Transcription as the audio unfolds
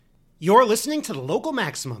You're listening to The Local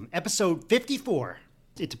Maximum, episode 54.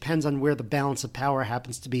 It depends on where the balance of power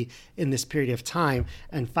happens to be in this period of time,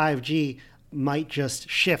 and 5G might just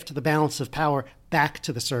shift the balance of power back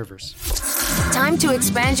to the servers. Time to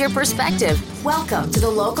expand your perspective. Welcome to The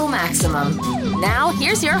Local Maximum. Now,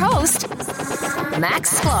 here's your host,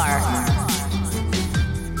 Max Sklar.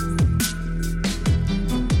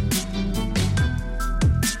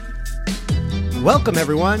 Welcome,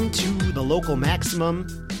 everyone, to The Local Maximum.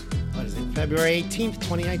 What is it, February 18th,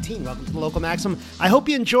 2019. Welcome to The Local Maximum. I hope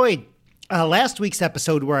you enjoyed last week's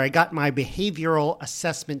episode where I got my behavioral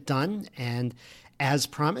assessment done. And as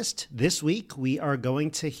promised, this week we are going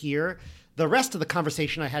to hear the rest of the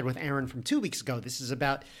conversation I had with Aaron from 2 weeks ago. This is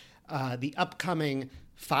about the upcoming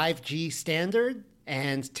 5G standard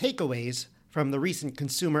and takeaways from the recent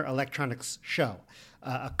Consumer Electronics Show.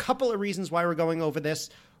 A couple of reasons why we're going over this.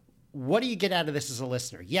 What do you get out of this as a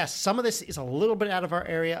listener? Yes, some of this is a little bit out of our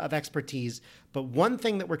area of expertise, but one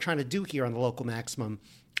thing that we're trying to do here on The Local Maximum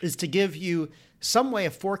is to give you some way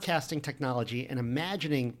of forecasting technology and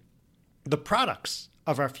imagining the products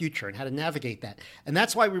of our future and how to navigate that. And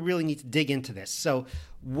that's why we really need to dig into this. So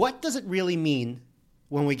what does it really mean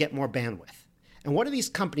when we get more bandwidth? And what are these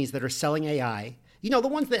companies that are selling AI? You know, the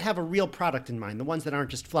ones that have a real product in mind, the ones that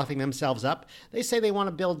aren't just fluffing themselves up. They say they want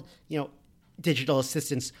to build, digital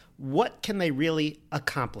assistants. What can they really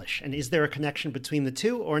accomplish? And is there a connection between the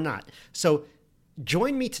two or not? So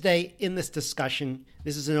join me today in this discussion.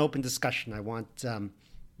 This is an open discussion. I want some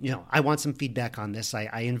feedback on this.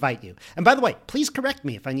 I invite you. And by the way, please correct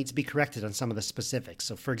me if I need to be corrected on some of the specifics.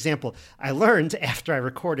 So for example, I learned after I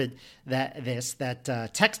recorded that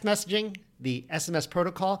text messaging, the SMS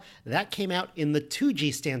protocol, that came out in the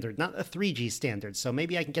 2G standard, not the 3G standard. So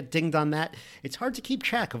maybe I can get dinged on that. It's hard to keep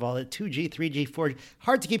track of all the 2G, 3G, 4G.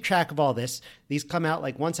 Hard to keep track of all this. These come out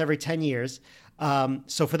like once every 10 years.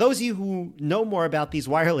 So for those of you who know more about these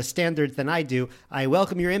wireless standards than I do, I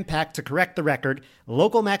welcome your impact to correct the record,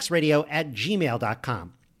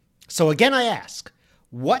 localmaxradio@gmail.com. So again, I ask,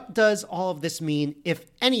 what does all of this mean, if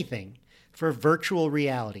anything, for virtual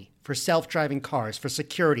reality, for self-driving cars, for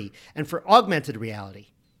security, and for augmented reality?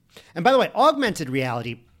 And by the way, augmented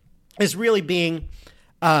reality is really being,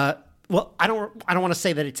 I don't want to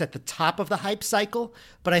say that it's at the top of the hype cycle,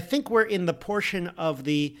 but I think we're in the portion of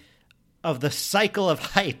the cycle of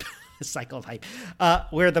hype,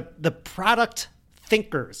 where the product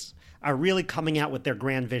thinkers are really coming out with their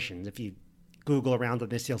grand visions. If you Google around on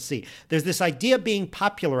this, you'll see. There's this idea being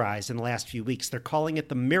popularized in the last few weeks. They're calling it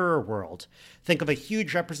the mirror world. Think of a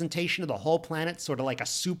huge representation of the whole planet, sort of like a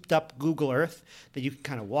souped up Google Earth that you can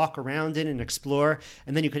kind of walk around in and explore.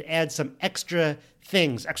 And then you could add some extra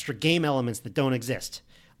things, extra game elements that don't exist.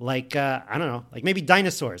 Like, like maybe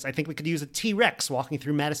dinosaurs. I think we could use a T-Rex walking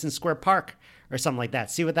through Madison Square Park or something like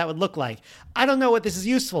that. See what that would look like. I don't know what this is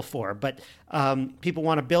useful for, but people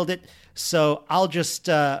want to build it. So I'll just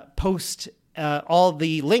post all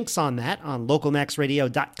the links on that on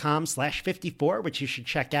localmaxradio.com/54, which you should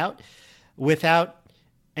check out. Without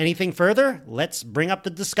anything further, let's bring up the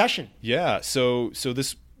discussion. Yeah, so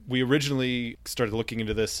this, we originally started looking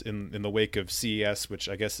into this in the wake of CES, which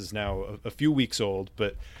I guess is now a few weeks old,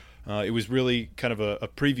 but it was really kind of a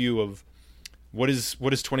preview of what is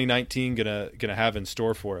 2019 gonna have in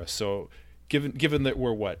store for us. So given that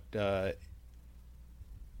we're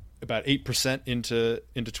about 8% into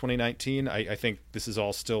 2019, I think this is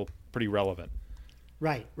all still pretty relevant.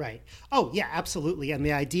 Right. Oh, yeah, absolutely. And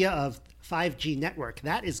the idea of 5G network,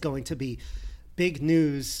 that is going to be big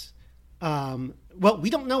news.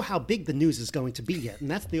 We don't know how big the news is going to be yet,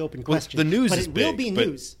 and that's the open question. Well, the news is big, big, will be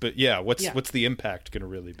news. But what's the impact going to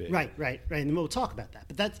really be? Right. And we'll talk about that.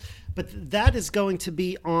 But that is going to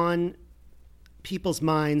be on people's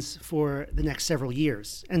minds for the next several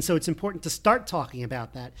years. And so it's important to start talking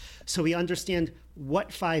about that so we understand what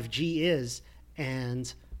 5G is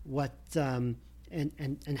and what and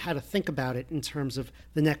how to think about it in terms of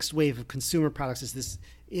the next wave of consumer products.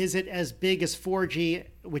 Is it as big as 4G,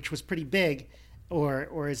 which was pretty big,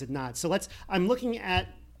 or is it not? So I'm looking at,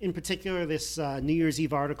 in particular, this New Year's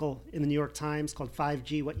Eve article in the New York Times called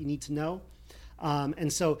 5G, What You Need to Know.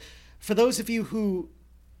 And so for those of you who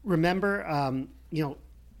remember,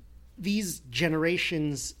 these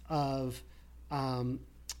generations of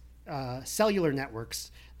cellular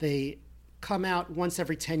networks, they come out once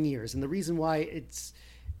every 10 years. And the reason why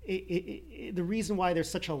there's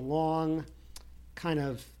such a long kind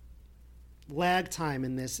of lag time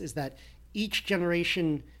in this is that each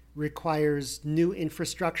generation requires new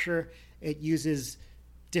infrastructure. It uses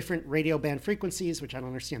different radio band frequencies, which I don't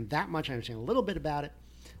understand that much. I understand a little bit about it.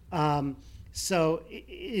 So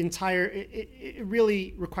it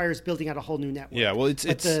really requires building out a whole new network. Yeah, well,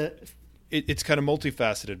 it's kind of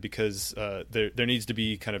multifaceted because there needs to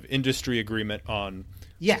be kind of industry agreement on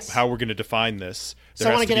how we're going to define this. So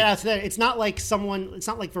I want to get it out there. It's not like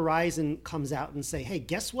Verizon comes out and say, hey,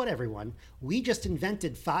 guess what, everyone? We just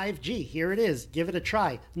invented 5G. Here it is. Give it a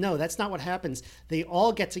try. No, that's not what happens. They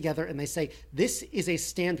all get together and they say, this is a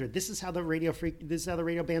standard. This is how the radio bands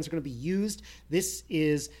are going to be used. This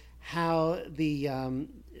is how the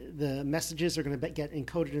messages are going to get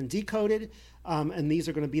encoded and decoded, and these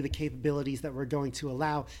are going to be the capabilities that we're going to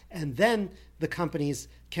allow. And then the companies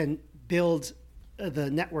can build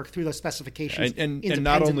the network through those specifications and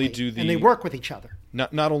not only and they work with each other.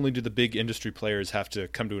 Not only do the big industry players have to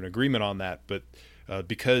come to an agreement on that, but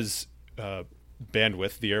because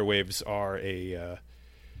bandwidth, the airwaves are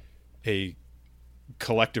a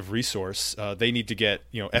collective resource, they need to get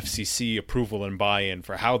FCC approval and buy-in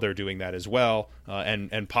for how they're doing that as well,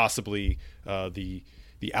 and possibly the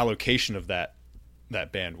allocation of that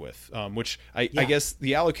bandwidth, which I guess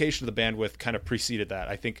the allocation of the bandwidth kind of preceded that.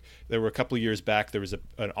 I think there were a couple of years back there was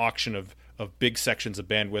an auction of big sections of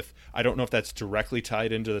bandwidth. I don't know if that's directly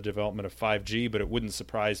tied into the development of 5G, but it wouldn't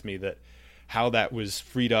surprise me that how that was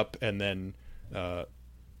freed up and then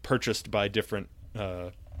purchased by different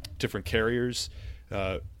carriers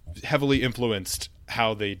heavily influenced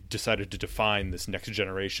how they decided to define this next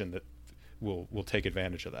generation that will take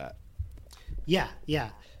advantage of that. Yeah.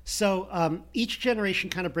 So each generation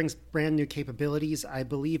kind of brings brand new capabilities. I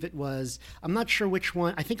believe I'm not sure which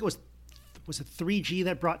one. I think it was it 3G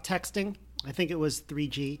that brought texting? I think it was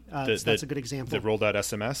 3G. So that's a good example. That rolled out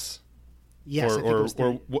SMS? Yes. Or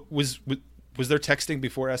was there texting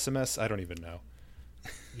before SMS? I don't even know.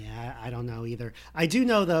 Yeah, I don't know either. I do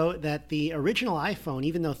know, though, that the original iPhone,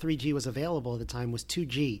 even though 3G was available at the time, was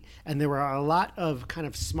 2G. And there were a lot of kind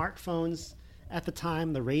of smartphones at the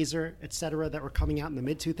time, the Razr, et cetera, that were coming out in the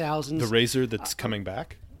mid-2000s. The Razr that's coming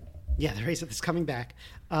back? Yeah, the Razr that's coming back.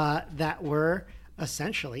 That were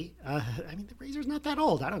essentially, the Razr's not that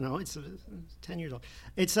old. I don't know. It's 10 years old.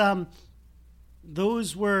 It's,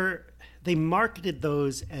 they marketed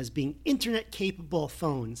those as being internet-capable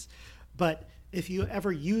phones. But if you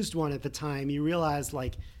ever used one at the time, you realize,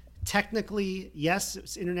 like, technically, yes,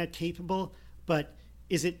 it's internet capable, but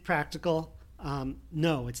is it practical?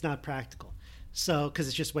 No, it's not practical. So, because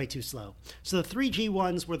it's just way too slow. So the 3G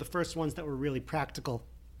ones were the first ones that were really practical.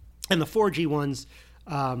 And the 4G ones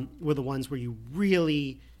were the ones where you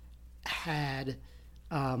really had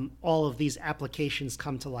all of these applications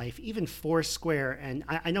come to life. Even Foursquare, and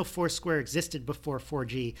I know Foursquare existed before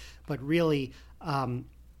 4G, but really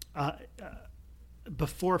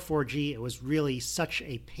before 4G, it was really such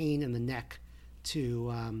a pain in the neck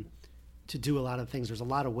to do a lot of things. There's a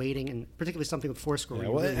lot of waiting, and particularly something with Foursquare, where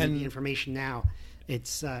you really need the information now.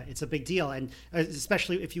 It's a big deal, and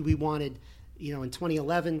especially if we wanted, in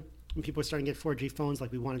 2011, when people were starting to get 4G phones,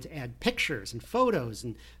 like we wanted to add pictures and photos,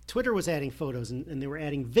 and Twitter was adding photos, and they were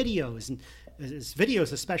adding videos, and as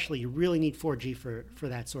videos especially, you really need 4G for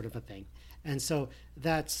that sort of a thing. And so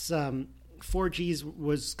that's 4G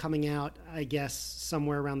was coming out, I guess,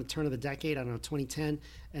 somewhere around the turn of the decade, I don't know, 2010.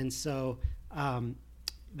 And so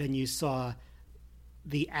then you saw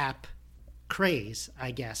the app craze,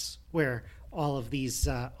 I guess, where all of these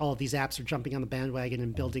apps are jumping on the bandwagon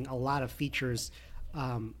and building a lot of features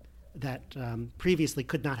that previously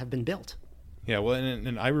could not have been built. Yeah, well,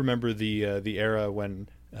 and I remember the era when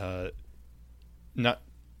not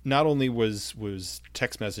only was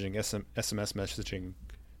text messaging, SMS messaging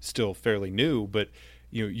still fairly new, but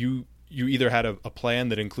you either had a plan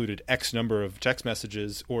that included X number of text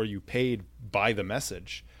messages, or you paid by the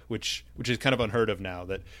message, which is kind of unheard of now.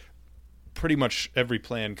 That pretty much every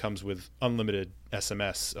plan comes with unlimited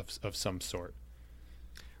SMS of some sort.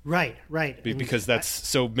 Right. Because that's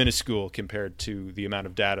so minuscule compared to the amount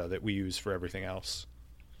of data that we use for everything else.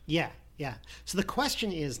 Yeah. So the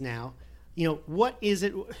question is now, what is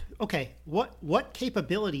it? Okay, what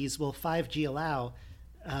capabilities will 5G allow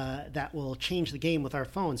that will change the game with our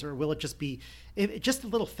phones, or will it just be just a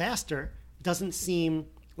little faster? Doesn't seem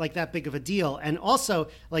like that big of a deal. And also,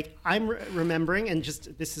 like, I'm remembering, and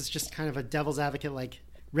this is just kind of a devil's advocate, like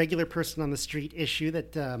regular person on the street issue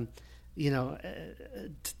that to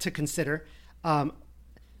consider,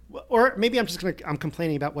 or maybe I'm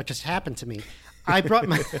complaining about what just happened to me. I brought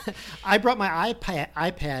my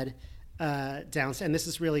iPad down, and this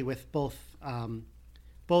is really with both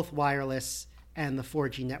wireless and the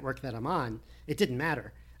 4G network that I'm on. It didn't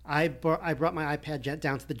matter. I brought my iPad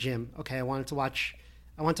down to the gym. Okay, I wanted to watch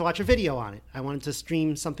a video on it. I wanted to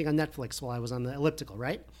stream something on Netflix while I was on the elliptical,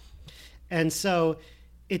 right? And so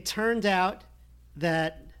it turned out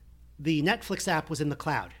that the Netflix app was in the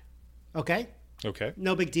cloud. Okay? Okay.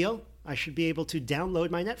 No big deal. I should be able to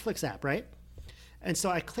download my Netflix app, right? And so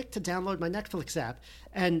I clicked to download my Netflix app.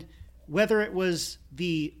 And whether it was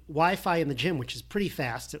the Wi-Fi in the gym, which is pretty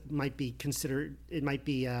fast, it might be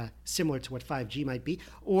similar to what 5G might be,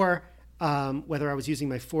 or whether I was using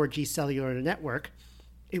my 4G cellular network,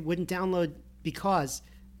 it wouldn't download because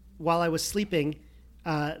while I was sleeping,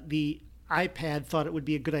 the iPad thought it would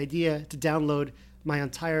be a good idea to download my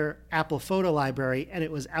entire Apple photo library, and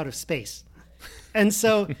it was out of space. And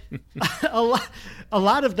so a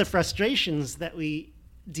lot of the frustrations that we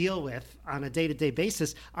deal with on a day-to-day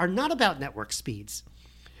basis are not about network speeds.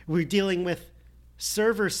 We're dealing with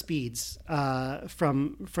server speeds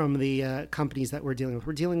from the companies that we're dealing with.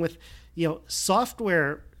 We're dealing with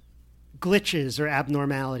software glitches or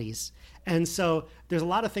abnormalities. And so there's a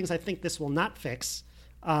lot of things I think this will not fix.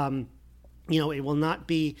 It will not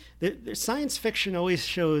be the science fiction always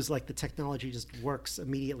shows like the technology just works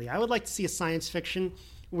immediately. I would like to see a science fiction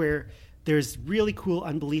where there's really cool,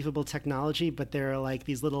 unbelievable technology, but there are like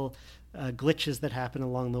these little glitches that happen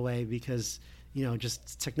along the way because,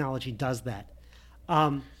 just technology does that.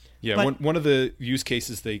 One of the use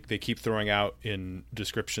cases they keep throwing out in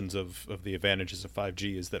descriptions of the advantages of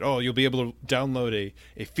 5G is that, you'll be able to download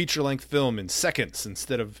a feature-length film in seconds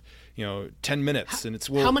instead of 10 minutes. And it's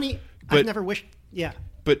how many? I've never wished. Yeah.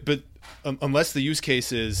 But unless the use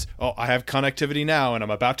case is, I have connectivity now and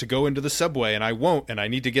I'm about to go into the subway and I won't, and I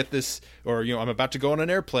need to get this, or I'm about to go on an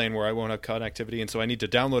airplane where I won't have connectivity, and so I need to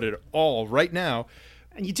download it all right now.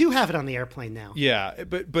 And you do have it on the airplane now. Yeah,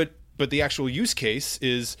 but the actual use case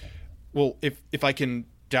is, well, if I can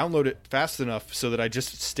download it fast enough so that I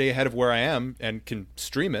just stay ahead of where I am and can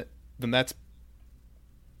stream it, then that's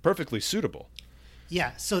perfectly suitable.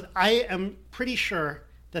 Yeah, so I am pretty sure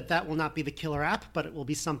that will not be the killer app, but it will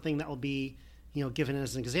be something that will be, given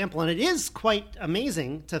as an example. And it is quite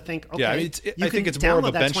amazing to think, okay, yeah, I think it's more of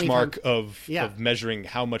a benchmark of measuring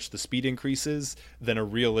how much the speed increases than a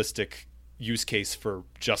realistic use case for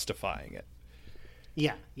justifying it.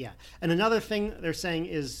 Yeah. And another thing they're saying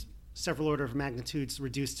is several order of magnitudes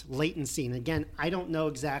reduced latency. And again, I don't know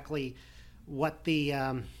exactly what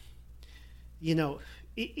the,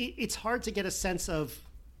 it's hard to get a sense of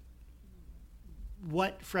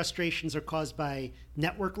what frustrations are caused by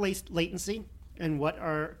network latency and what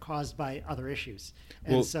are caused by other issues.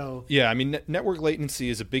 And network latency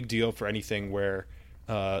is a big deal for anything where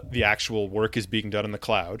the actual work is being done in the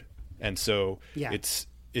cloud. And so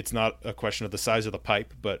it's not a question of the size of the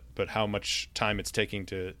pipe, but how much time it's taking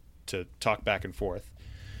to talk back and forth.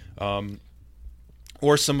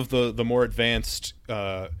 Or some of the more advanced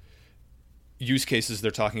use cases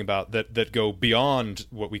they're talking about that go beyond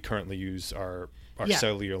what we currently use our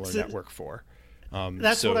cellular network for.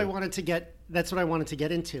 That's what I wanted to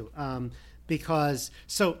get into. Because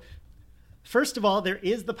first of all, there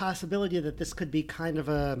is the possibility that this could be kind of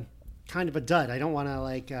a dud. I don't want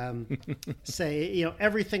to say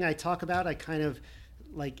everything I talk about. I kind of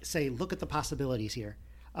say look at the possibilities here.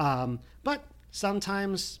 But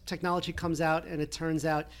sometimes technology comes out and it turns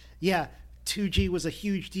out 2G was a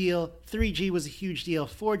huge deal, 3G was a huge deal,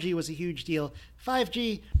 4G was a huge deal,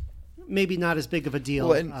 5G maybe not as big of a deal.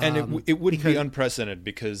 Well, and it wouldn't be unprecedented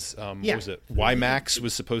because what was it? WiMAX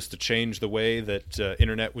was supposed to change the way that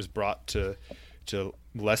internet was brought to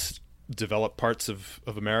less developed parts of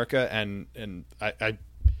America, and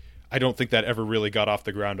I don't think that ever really got off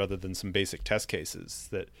the ground other than some basic test cases.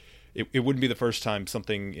 That it wouldn't be the first time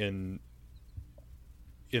something in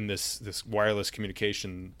this wireless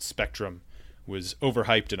communication spectrum was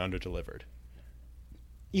overhyped and underdelivered.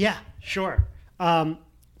 Yeah, sure.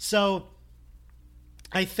 So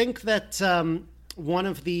I think that one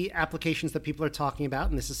of the applications that people are talking about,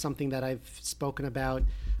 and this is something that I've spoken about,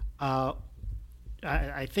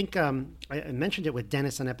 I think I mentioned it with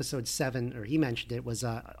Dennis on episode 7, or he mentioned it, was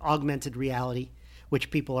augmented reality, which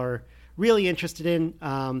people are really interested in.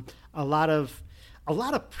 A lot of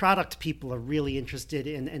product people are really interested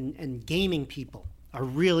in, and gaming people are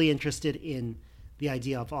really interested in the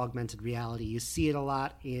idea of augmented reality. You see it a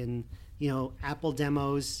lot in Apple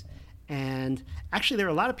demos, and actually there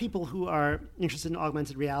are a lot of people who are interested in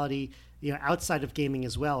augmented reality outside of gaming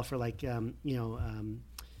as well, for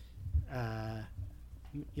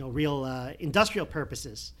real industrial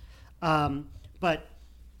purposes. But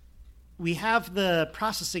we have the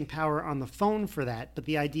processing power on the phone for that. But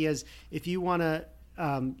the idea is, if you want to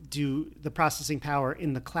do the processing power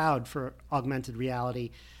in the cloud for augmented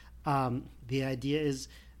reality, the idea is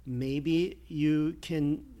maybe you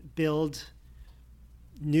can build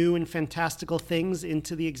new and fantastical things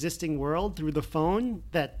into the existing world through the phone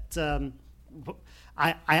that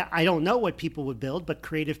I don't know what people would build, but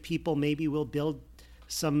creative people maybe will build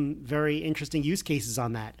some very interesting use cases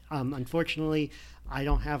on that. Unfortunately, I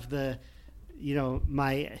don't have the,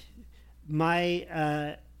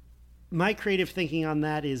 my creative thinking on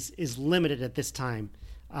that is limited at this time.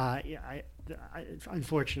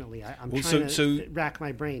 Unfortunately, I'm trying to rack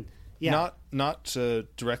my brain. Yeah. Not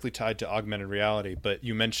directly tied to augmented reality, but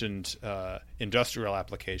you mentioned industrial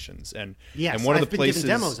applications, and one of the places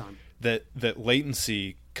demos on. that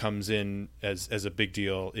latency comes in as a big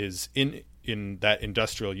deal is in that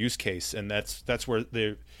industrial use case, and that's where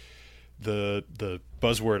the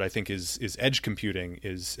buzzword I think is edge computing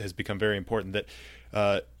has become very important. That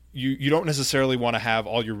you don't necessarily want to have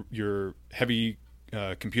all your heavy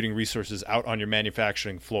computing resources out on your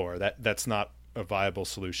manufacturing floor. That's not a viable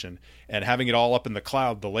solution, and having it all up in the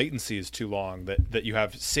cloud, the latency is too long, that you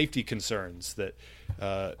have safety concerns that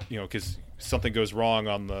because something goes wrong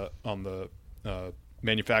on the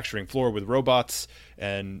manufacturing floor with robots,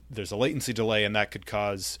 and there's a latency delay, and that could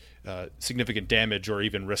cause significant damage or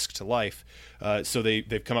even risk to life. So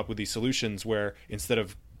they've come up with these solutions where instead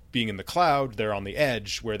of being in the cloud, they're on the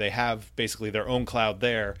edge, where they have basically their own cloud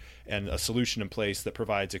there and a solution in place that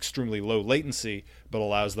provides extremely low latency, but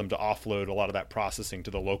allows them to offload a lot of that processing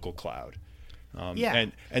to the local cloud.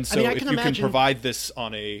 And so if you can provide this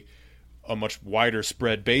on a much wider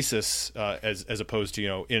spread basis, as opposed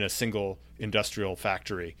to in a single industrial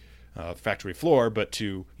factory floor, but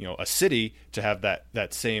to a city to have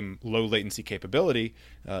that same low latency capability,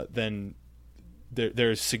 then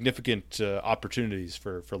there's significant opportunities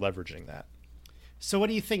for leveraging that. So what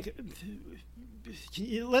do you think?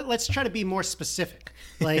 Let's try to be more specific.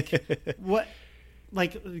 Like what?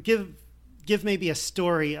 Like give maybe a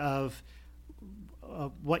story of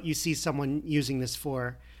what you see someone using this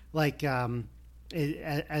for. Like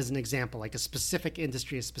as an example, like a specific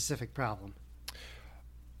industry, a specific problem.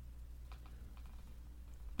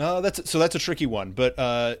 That's a tricky one, but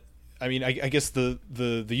I guess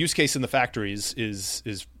the use case in the factories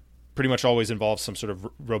is pretty much always involves some sort of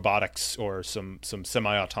robotics or some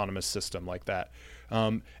semi-autonomous system like that.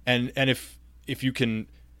 And if you can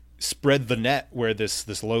spread the net where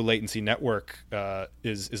this low latency network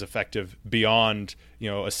is effective beyond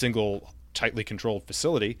a single tightly controlled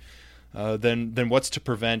facility, then what's to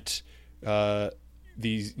prevent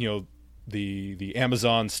these the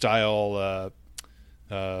Amazon style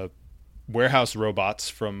warehouse robots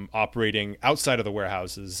from operating outside of the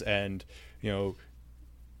warehouses and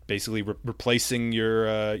basically replacing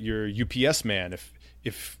your UPS man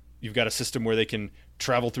if you've got a system where they can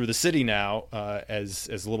travel through the city now as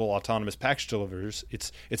little autonomous package deliverers.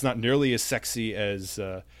 It's not nearly as sexy as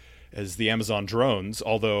the Amazon drones,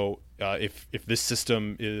 although if this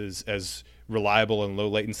system is as reliable and low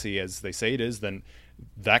latency as they say it is, then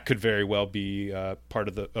that could very well be part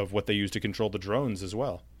of what they use to control the drones as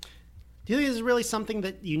well. Do you think this is really something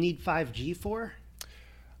that you need 5G for?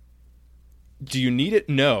 Do you need it?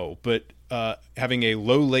 No, but having a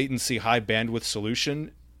low latency, high bandwidth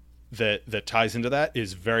solution that ties into that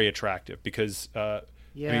is very attractive because I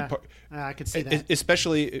could see that.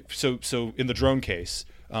 Especially so in the drone case.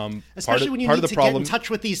 Especially when you need to get in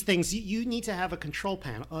touch with these things, you need to have a control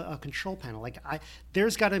panel. Like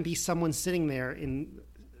there's got to be someone sitting there in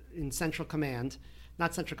central command.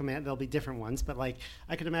 Not central command. There'll be different ones, but like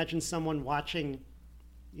I could imagine someone watching,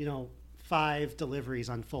 5 deliveries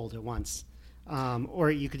unfold at once, or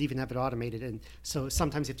you could even have it automated. And so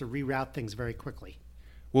sometimes you have to reroute things very quickly.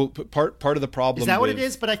 Well, part of the problem is that what it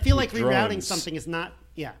is. But I feel like rerouting something is not.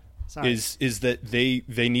 Yeah. Sorry. Is that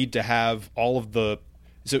they need to have all of the.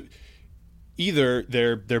 So either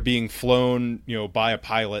they're being flown, by a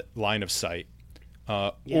pilot line of sight,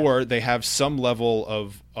 or they have some level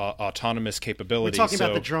of autonomous capability. We're talking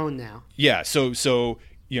about the drone now. Yeah. So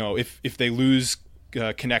if they lose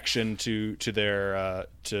connection to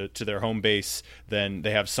their home base, then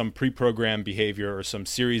they have some pre-programmed behavior or some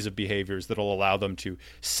series of behaviors that'll allow them to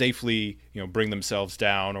safely bring themselves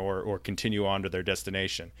down or continue on to their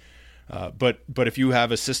destination. But if you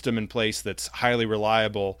have a system in place that's highly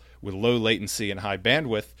reliable with low latency and high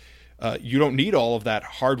bandwidth, you don't need all of that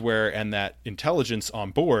hardware and that intelligence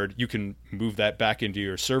on board. You can move that back into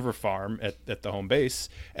your server farm at the home base,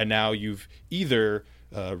 and now you've either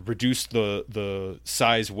reduced the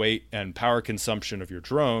size, weight, and power consumption of your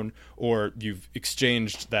drone, or you've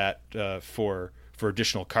exchanged that for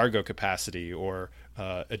additional cargo capacity or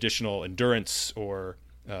additional endurance or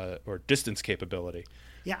distance capability.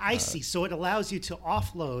 Yeah, I see. So it allows you to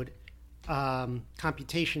offload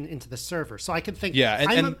computation into the server. So I could think. Yeah,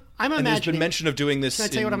 I'm and imagining. there's been mention of doing this Can I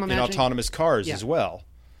tell you what I'm in imagining? autonomous cars Yeah. as well.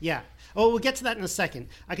 Yeah. Oh, we'll get to that in a second.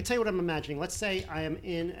 I can tell you what I'm imagining. Let's say I am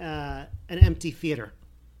in an empty theater,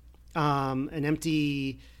 an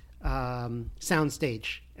empty sound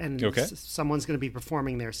stage, and Okay. someone's going to be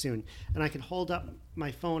performing there soon. And I can hold up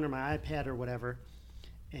my phone or my iPad or whatever,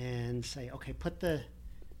 and say, "Okay, put the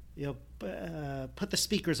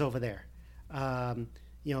speakers over there.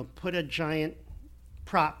 Put a giant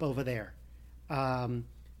prop over there.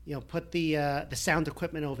 Put the sound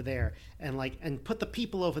equipment over there, and put the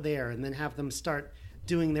people over there, and then have them start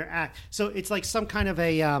doing their act." So it's like some kind of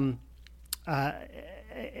a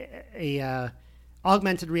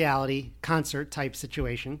augmented reality concert type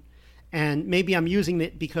situation, and maybe I'm using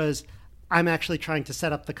it because I'm actually trying to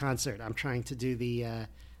set up the concert. I'm trying to do the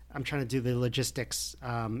logistics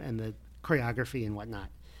and the choreography and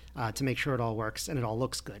whatnot to make sure it all works and it all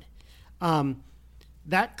looks good.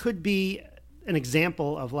 That could be an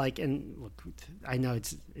example of and look, I know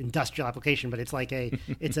it's industrial application, but it's like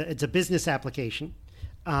it's a business application.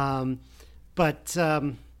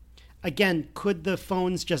 Again, could the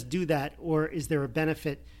phones just do that, or is there a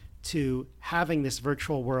benefit to having this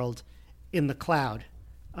virtual world in the cloud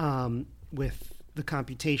with the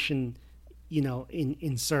computation,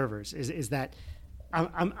 in servers? Is that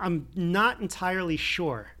I'm not entirely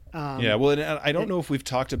sure. Yeah, well, and I don't know if we've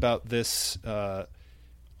talked about this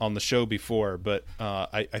on the show before, but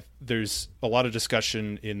there's a lot of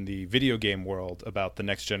discussion in the video game world about the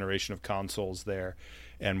next generation of consoles there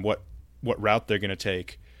and what route they're going to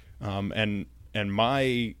take. And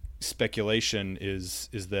my speculation is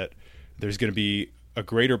that there's going to be a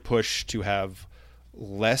greater push to have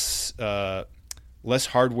less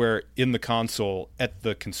hardware in the console at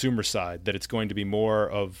the consumer side, that it's going to be more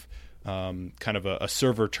of kind of a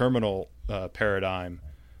server terminal paradigm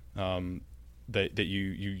that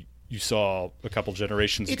you saw a couple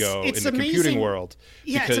generations ago in the computing world.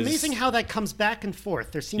 Yeah, it's amazing how that comes back and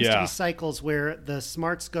forth. There seems to Yeah. be cycles where the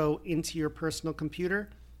smarts go into your personal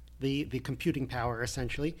computer, the computing power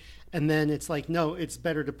essentially, and then it's like, no, it's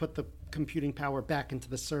better to put the computing power back into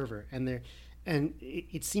the server. And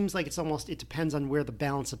it seems like it depends on where the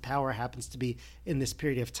balance of power happens to be in this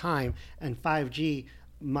period of time, and 5G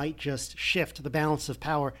might just shift the balance of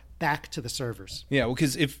power back to the servers. Yeah, well,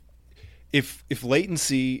 because if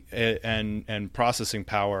latency and processing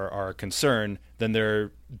power are a concern, then there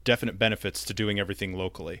are definite benefits to doing everything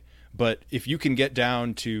locally. But if you can get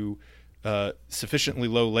down to sufficiently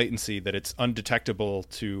low latency that it's undetectable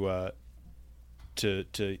to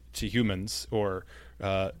humans, or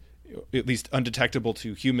at least undetectable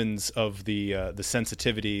to humans of the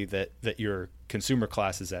sensitivity that your consumer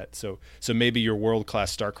class is at. So maybe your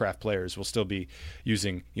world-class StarCraft players will still be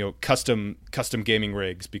using custom gaming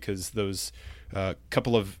rigs, because those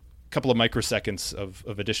couple of microseconds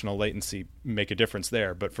of additional latency make a difference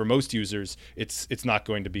there. But for most users, it's not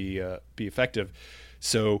going to be effective.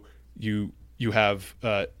 So you have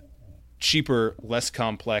cheaper, less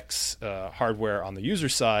complex hardware on the user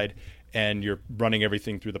side, and you're running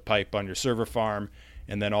everything through the pipe on your server farm,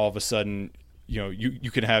 and then all of a sudden,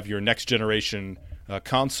 you can have your next generation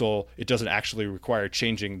console. It doesn't actually require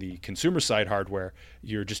changing the consumer side hardware.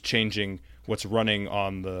 You're just changing what's running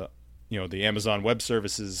on the Amazon Web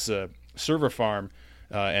Services server farm,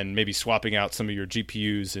 and maybe swapping out some of your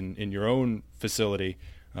GPUs in your own facility,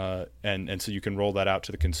 and so you can roll that out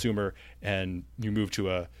to the consumer, and you move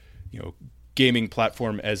to a gaming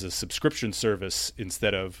platform as a subscription service,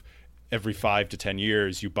 instead of every 5 to 10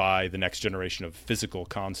 years you buy the next generation of physical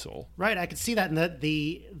console. Right, I could see that in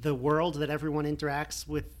the world that everyone interacts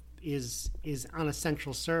with is on a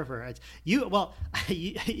central server. You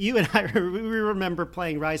and I, we remember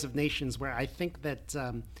playing Rise of Nations, where I think that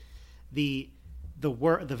the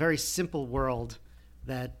very simple world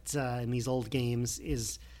that in these old games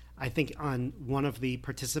is, I think, on one of the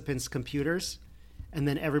participants' computers, and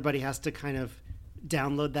then everybody has to kind of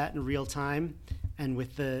download that in real time, and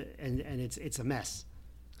it's a mess.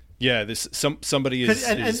 Yeah, somebody is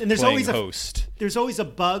playing host. There's always a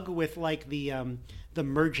bug with the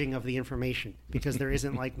merging of the information, because there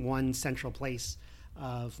isn't one central place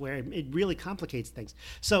of where it really complicates things.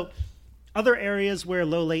 So other areas where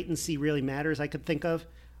low latency really matters, I could think of.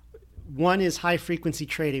 One is high frequency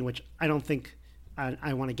trading, which I don't think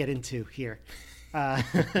I want to get into here.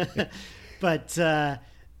 But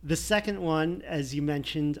the second one, as you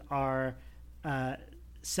mentioned, are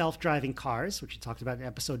self-driving cars, which you talked about in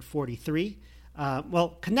episode 43.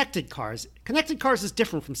 Connected cars. Connected cars is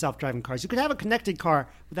different from self-driving cars. You could have a connected car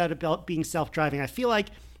without it being self-driving. I feel like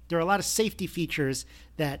there are a lot of safety features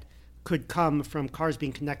that could come from cars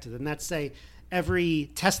being connected. And that's, say,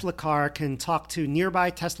 every Tesla car can talk to nearby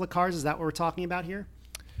Tesla cars. Is that what we're talking about here?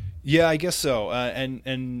 Yeah, I guess so.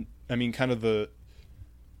 And I mean, kind of the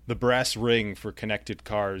brass ring for connected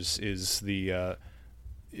cars is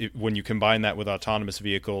when you combine that with autonomous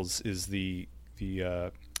vehicles, is the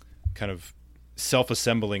kind of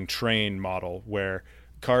self-assembling train model, where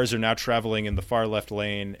cars are now traveling in the far left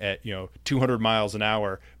lane at 200 miles an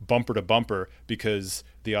hour, bumper to bumper, because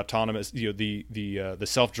the autonomous the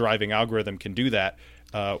self-driving algorithm can do that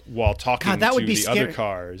while talking that would to be the scary. Other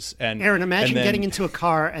cars. And Aaron, imagine then, getting into a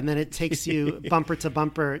car and then it takes you bumper to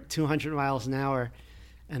bumper 200 miles an hour.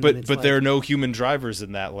 And but there are no human drivers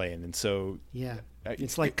in that lane, and so yeah.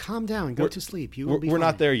 It's like, calm down, go to sleep. You will be we're fine.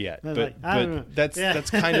 not there yet, but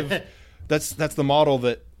that's kind of that's the model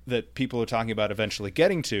that people are talking about eventually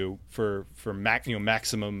getting to for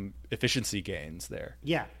maximum efficiency gains there.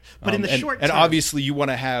 Yeah, but in the short term, and obviously you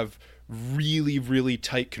want to have really, really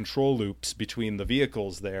tight control loops between the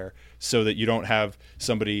vehicles there, so that you don't have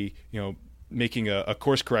somebody making a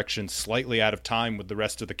course correction slightly out of time with the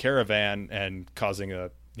rest of the caravan and causing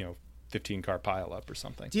a 15 car pileup or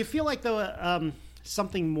something. Do you feel like, though,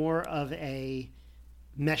 something more of a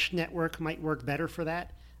mesh network might work better for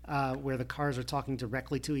that, where the cars are talking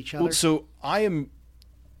directly to each other? Well, so I am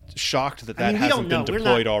shocked that we hasn't been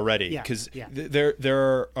deployed already, because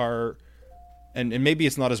there are, and maybe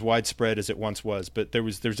it's not as widespread as it once was, but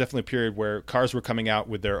there's definitely a period where cars were coming out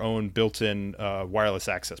with their own built-in wireless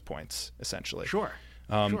access points, essentially. Sure.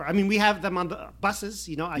 Sure. I mean, we have them on the buses.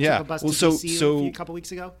 I took a bus to DC a couple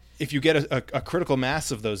weeks ago. If you get a critical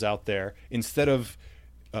mass of those out there, instead of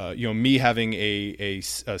me having a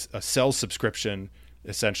cell subscription,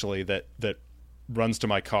 essentially, that runs to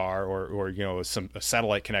my car, or a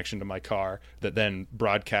satellite connection to my car that then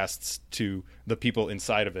broadcasts to the people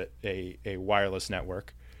inside of it a wireless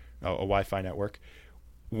network, a Wi-Fi network,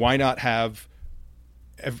 why not have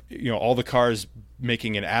all the cars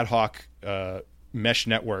making an ad hoc mesh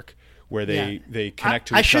network where they connect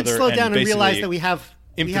to each other? I should slow down and realize that we have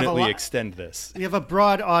infinitely extend this. We have a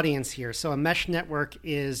broad audience here. So a mesh network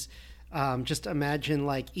is, just imagine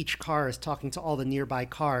like each car is talking to all the nearby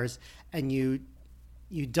cars, and you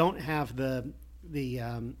don't have the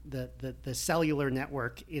cellular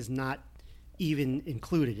network is not even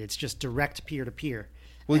included. It's just direct peer to peer.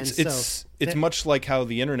 Well, it's much like how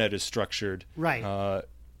the internet is structured, right?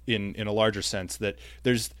 In a larger sense, that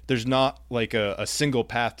there's not like a single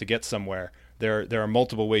path to get somewhere. There are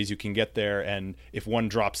multiple ways you can get there, and if one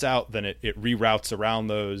drops out, then it reroutes around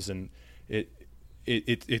those, and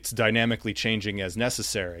it's dynamically changing as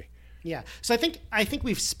necessary. Yeah. So I think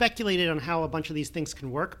we've speculated on how a bunch of these things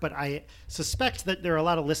can work, but I suspect that there are a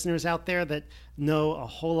lot of listeners out there that know a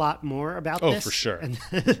whole lot more about this. Oh, for sure. And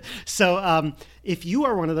so if you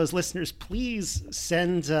are one of those listeners, please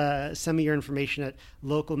send me your information at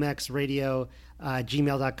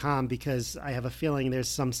localmaxradio@gmail.com, because I have a feeling there's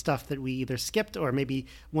some stuff that we either skipped, or maybe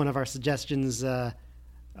one of our suggestions.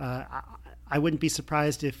 I wouldn't be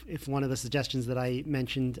surprised if one of the suggestions that I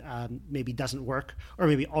mentioned maybe doesn't work, or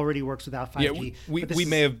maybe already works without 5G. Yeah, we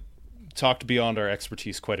may have talked beyond our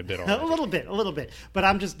expertise quite a bit already. a little bit. But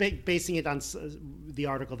I'm just basing it on the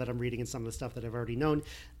article that I'm reading and some of the stuff that I've already known.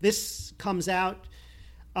 This comes out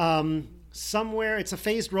somewhere. It's a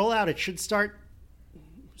phased rollout. It should start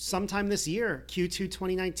sometime this year, Q2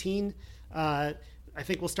 2019. I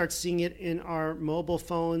think we'll start seeing it in our mobile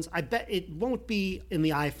phones. I bet it won't be in the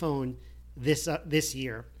iPhone this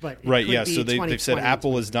year, but right, yeah. So they've said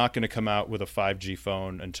Apple is not going to come out with a 5G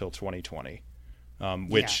phone until 2020,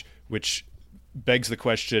 which begs the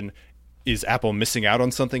question: is Apple missing out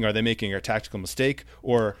on something? Are they making a tactical mistake,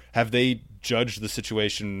 or have they judged the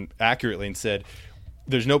situation accurately and said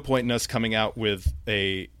there's no point in us coming out with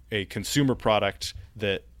a consumer product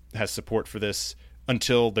that has support for this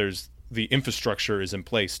until the infrastructure is in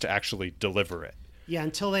place to actually deliver it? Yeah,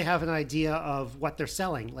 until they have an idea of what they're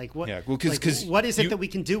selling, like what. Yeah, well, because what is it that we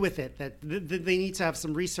can do with it? That they need to have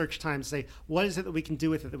some research time to say what is it that we can do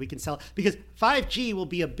with it that we can sell? Because 5G will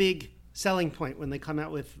be a big selling point when they come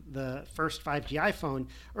out with the first 5G iPhone,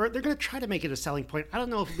 or they're going to try to make it a selling point. I don't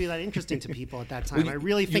know if it'll be that interesting to people at that time. I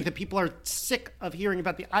really think that people are sick of hearing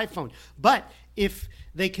about the iPhone. But if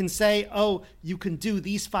they can say, "Oh, you can do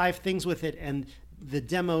these 5 things with it," and the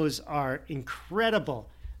demos are incredible,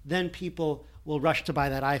 then people will rush to buy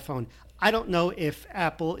that iPhone. I don't know if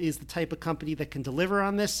Apple is the type of company that can deliver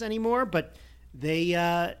on this anymore, but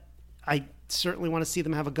I certainly want to see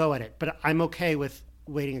them have a go at it. But I'm okay with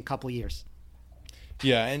waiting a couple years.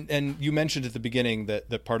 Yeah, and you mentioned at the beginning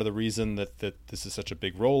that part of the reason that this is such a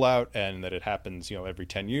big rollout and that it happens every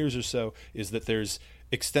 10 years or so is that there's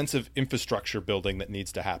extensive infrastructure building that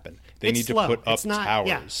needs to happen. They It's need slow. to put up It's not-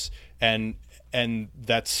 yeah. towers, and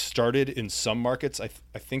that's started in some markets. I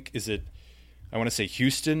think I want to say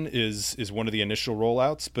Houston is one of the initial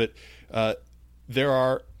rollouts, but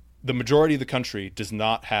the majority of the country does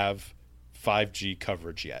not have 5G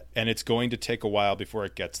coverage yet, and it's going to take a while before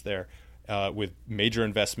it gets there, with major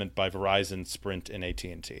investment by Verizon, Sprint, and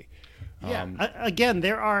AT&T. Again,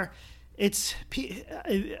 there are. I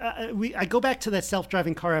go back to that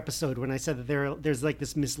self-driving car episode when I said that there's like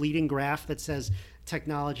this misleading graph that says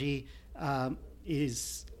technology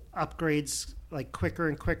is upgrades like quicker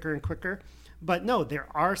and quicker and quicker, but no, there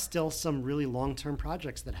are still some really long-term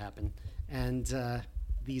projects that happen, and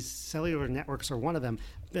these cellular networks are one of them.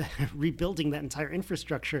 Rebuilding that entire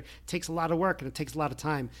infrastructure takes a lot of work and it takes a lot of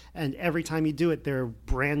time, and every time you do it, there are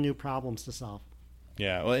brand new problems to solve.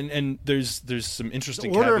 Yeah, well, and there's some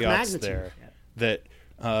interesting order of caveats magnitude. there that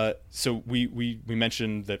so we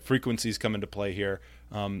mentioned that frequencies come into play here.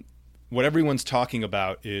 What everyone's talking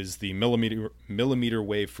about is the millimeter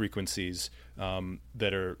wave frequencies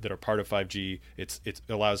that are part of 5G. It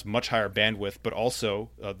allows much higher bandwidth, but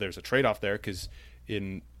also there's a trade-off there, because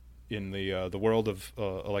in the world of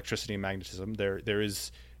electricity and magnetism, there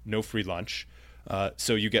is no free lunch.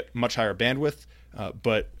 So you get much higher bandwidth,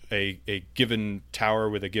 but a given tower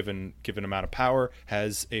with a given amount of power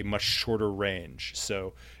has a much shorter range.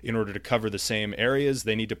 So in order to cover the same areas,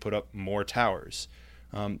 they need to put up more towers.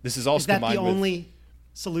 This is also Is that combined the with, only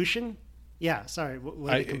solution? Yeah, sorry.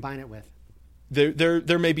 What do you combine it with?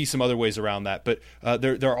 There may be some other ways around that, but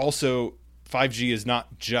there are also 5G is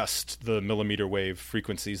not just the millimeter wave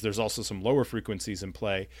frequencies. There's also some lower frequencies in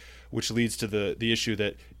play, which leads to the issue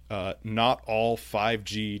that not all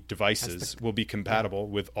 5G devices will be compatible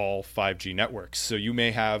with all 5G networks. So you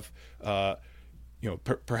may have,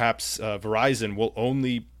 perhaps Verizon will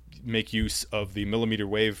only make use of the millimeter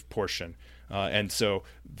wave portion, and so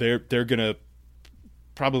they're going to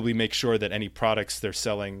probably make sure that any products they're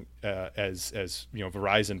selling as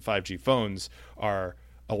Verizon 5G phones are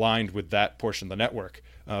aligned with that portion of the network.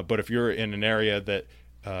 But if you're in an area that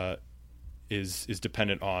is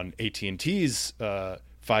dependent on AT&T's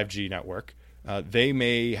 5G network, they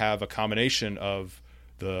may have a combination of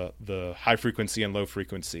the high frequency and low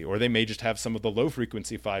frequency, or they may just have some of the low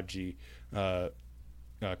frequency 5G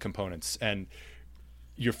components. And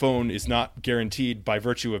your phone is not guaranteed, by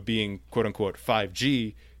virtue of being quote unquote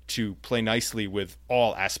 5G, to play nicely with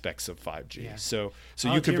all aspects of 5G. Yeah. So Oh,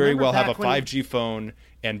 you do could you very remember well have a back when- 5G phone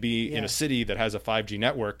and be in Yeah. a city that has a 5G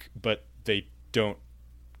network, but they don't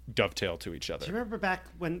dovetail to each other. Do you remember back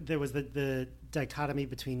when there was the dichotomy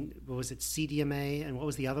between, what was it, CDMA, and what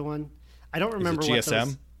was the other one? I don't remember what GSM?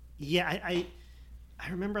 those... Yeah, I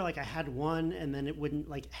remember like I had one, and then it wouldn't,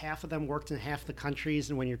 like half of them worked in half the countries,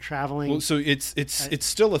 and when you're traveling... Well, so it's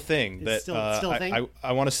still a thing. It's still a thing?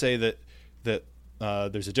 I want to say that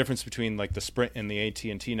there's a difference between like the Sprint and the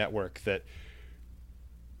AT&T network, that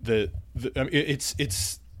there's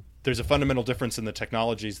a fundamental difference in the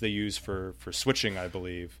technologies they use for switching, I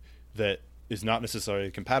believe, that is not necessarily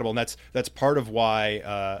compatible, and that's part of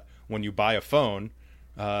why when you buy a phone,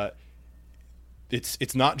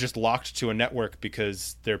 it's not just locked to a network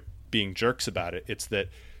because they're being jerks about it. It's that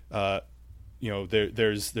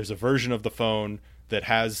there's a version of the phone that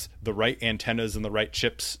has the right antennas and the right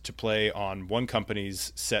chips to play on one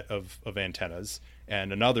company's set of antennas,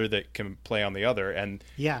 and another that can play on the other. And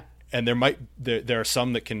Yeah. and there are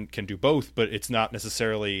some that can do both, but it's not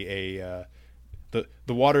necessarily the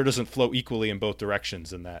water doesn't flow equally in both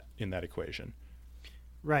directions in that equation.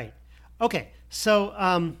 Right. Okay.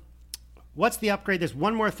 So, what's the upgrade? There's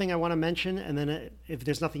one more thing I want to mention, and then if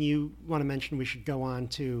there's nothing you want to mention, we should go on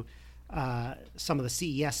to some of the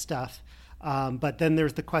CES stuff. But then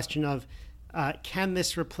there's the question of, can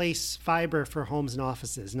this replace fiber for homes and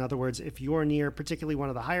offices? In other words, if you're near particularly one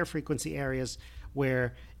of the higher frequency areas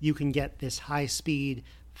where you can get this high-speed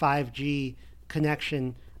 5G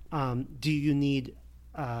connection, do you need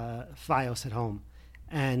Fios at home?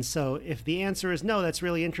 And so if the answer is no, that's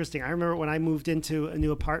really interesting. I remember when I moved into a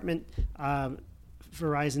new apartment,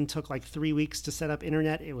 Verizon took like 3 weeks to set up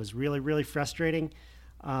internet. It was really, really frustrating.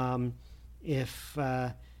 If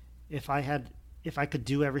I could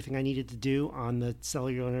do everything I needed to do on the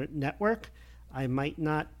cellular network, I might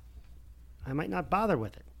not bother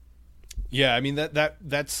with it. Yeah, I mean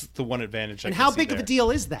that's the one advantage. And I how can see big of a there.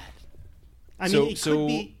 deal is that? I mean,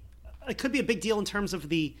 it could be a big deal in terms of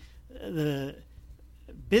the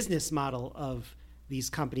business model of these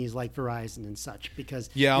companies like Verizon and such, because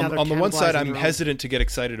yeah, now they're on the one side, cannibalizing I'm their own- hesitant to get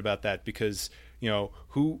excited about that, because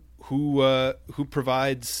who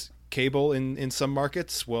provides cable in some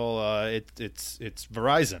markets, well, it's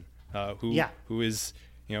Verizon, who is,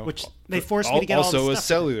 you know, which they forced me to get all also the a stuff.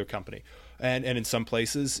 cellular company, and in some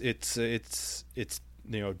places it's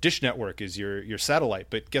you know, Dish Network is your satellite,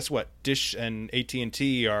 but guess what? Dish and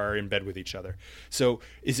AT&T are in bed with each other. So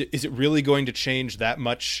is it really going to change that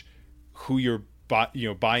much who you're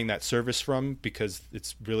buying that service from, because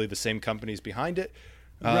it's really the same companies behind it?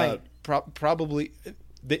 Right. Probably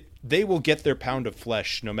they will get their pound of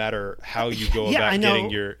flesh no matter how you go about getting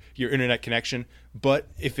your internet connection. But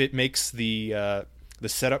if it makes the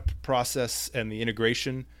setup process and the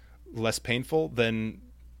integration less painful, then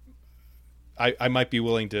I might be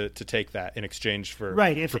willing to take that in exchange for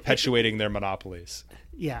perpetuating their monopolies.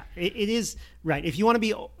 Yeah, it is right. If you want to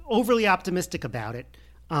be overly optimistic about it,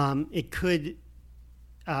 it could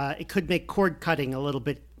make cord cutting a little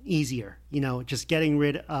bit easier. You know, just getting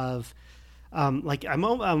rid of like I'm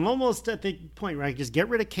almost at the point where I just get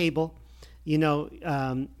rid of cable. You know,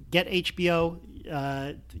 get HBO,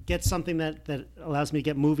 get something that allows me to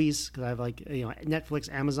get movies, because I have, like, you know,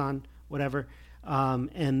 Netflix, Amazon, whatever,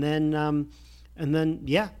 and then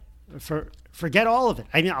forget all of it.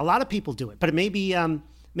 I mean, a lot of people do it, but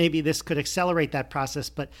maybe this could accelerate that process.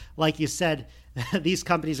 But like you said, these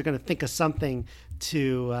companies are going to think of something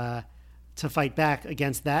to fight back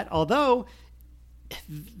against that. Although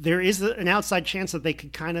there is an outside chance that they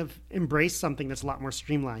could kind of embrace something that's a lot more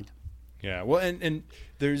streamlined. Yeah, well, and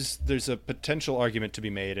there's a potential argument to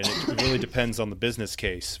be made, and it really depends on the business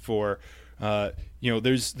case. For you know,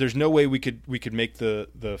 there's no way we could make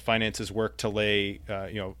the finances work to lay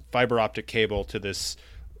fiber optic cable to this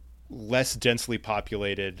less densely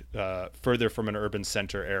populated, further from an urban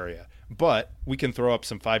center area. But we can throw up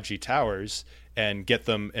some 5G towers and get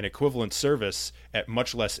them an equivalent service at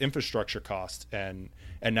much less infrastructure cost, and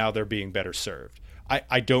now they're being better served.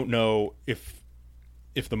 I don't know if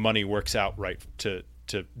the money works out right to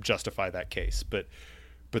justify that case, but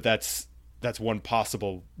that's one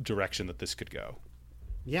possible direction that this could go.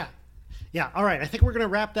 Yeah. All right. I think we're going to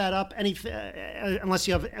wrap that up. Unless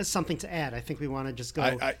you have something to add, I think we want to just go.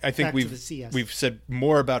 I think back to the CS. We've said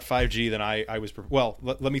more about 5G than I was. Well,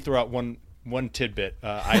 let me throw out one tidbit.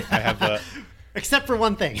 I have a. Except for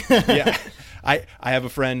one thing. Yeah, I have a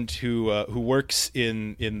friend who works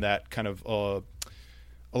in that kind of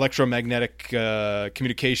electromagnetic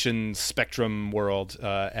communications spectrum world,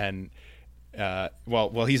 and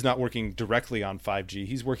well, he's not working directly on 5G.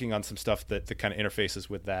 He's working on some stuff that kind of interfaces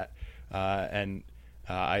with that. And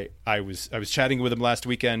I was chatting with him last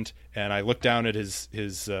weekend, and I looked down at his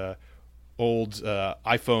old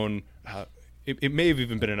iPhone. It may have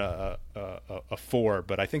even been a 4,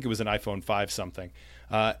 but I think it was an iPhone 5 something.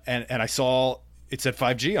 And I saw it said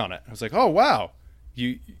 5G on it. I was like, oh wow,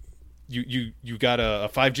 you got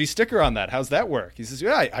a 5G sticker on that. How's that work? He says,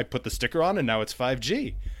 yeah, I put the sticker on and now it's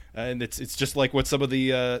 5G. And it's just like what some of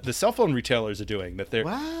the cell phone retailers are doing, that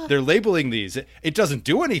they're labeling these. It doesn't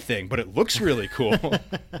do anything, but it looks really cool.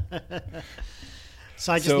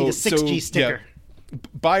 So I just need a 6G sticker. Yeah,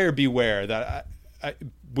 buyer beware that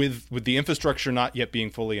with the infrastructure not yet being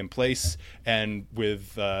fully in place, and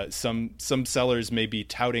with some sellers maybe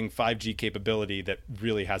touting 5G capability that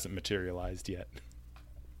really hasn't materialized yet.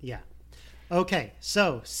 Yeah. Okay,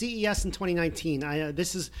 so CES in 2019.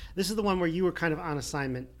 This is the one where you were kind of on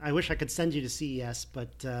assignment. I wish I could send you to CES,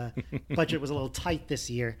 but budget was a little tight this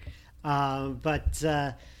year. So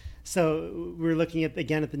we're looking at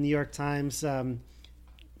the New York Times,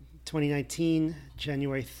 2019,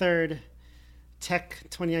 January 3rd. Tech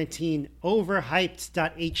 2019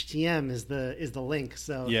 overhyped.htm is the link.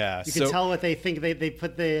 So yeah, you can tell what they think. They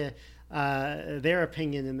put their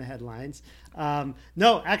opinion in the headlines.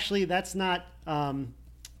 No, actually, that's not. The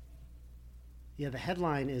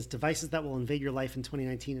headline is devices that will invade your life in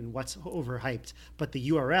 2019 and what's overhyped. But the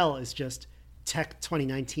URL is just Tech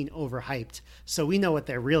 2019 overhyped. So we know what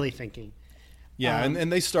they're really thinking. Yeah, and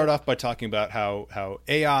they start off by talking about how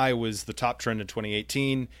AI was the top trend in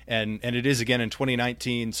 2018, and it is again in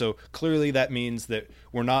 2019. So clearly that means that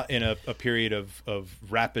we're not in a period of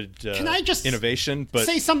rapid Can I just innovation, but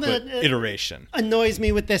say something but that iteration annoys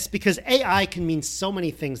me with this, because AI can mean so many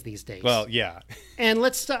things these days. Well, yeah. And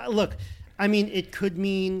let's look. I mean, it could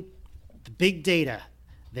mean the big data.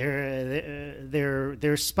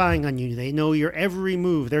 They're spying on you. They know your every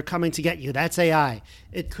move. They're coming to get you. That's AI.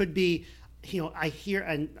 It could be. I hear,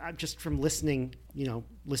 and I'm just from listening to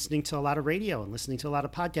a lot of radio and listening to a lot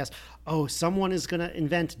of podcasts. Oh, someone is going to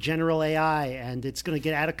invent general AI, and it's going to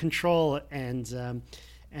get out of control, and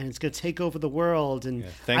it's going to take over the world. And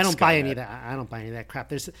I don't buy any of that. I don't buy any of that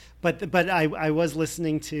crap. But I was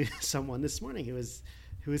listening to someone this morning who was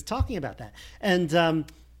talking about that, and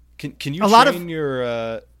Can you a lot train of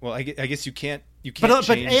your? Well, I guess you can't. You can't but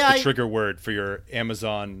change AI the trigger word for your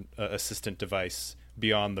Amazon Assistant device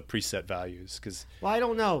beyond the preset values because. Well, I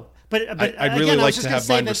don't know, but I'd really again, I was like just to gonna have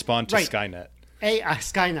say mine that- respond to right. Skynet. AI,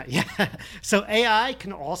 Skynet, yeah. So AI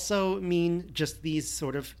can also mean just these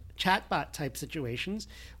sort of chatbot type situations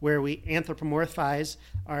where we anthropomorphize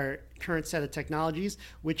our current set of technologies,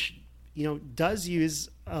 which does use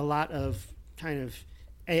a lot of kind of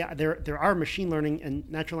AI. There are machine learning and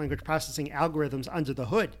natural language processing algorithms under the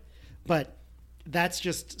hood, but that's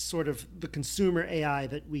just sort of the consumer AI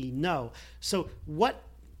that we know. So what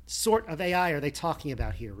sort of AI are they talking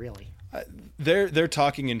about here, really? They're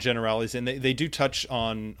talking in generalities, and they do touch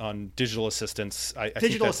on digital assistants. I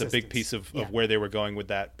think that's a big piece of where they were going with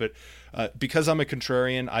that. But because I'm a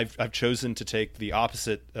contrarian, I've chosen to take the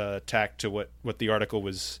opposite tack to what the article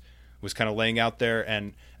was kind of laying out there,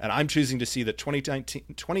 and I'm choosing to see that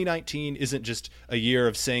 2019 isn't just a year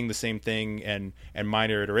of saying the same thing and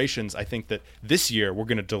minor iterations. I think that this year we're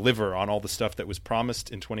going to deliver on all the stuff that was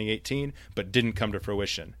promised in 2018 but didn't come to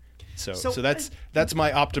fruition. So that's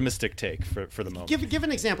my optimistic take for the moment. Give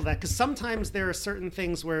an example of that, because sometimes there are certain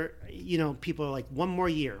things where people are like one more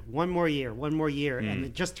year, and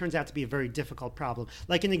it just turns out to be a very difficult problem.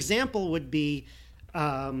 Like an example would be,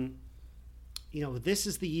 this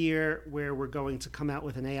is the year where we're going to come out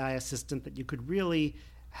with an AI assistant that you could really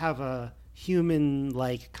have a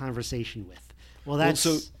human-like conversation with. Well,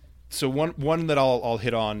 that's So one that I'll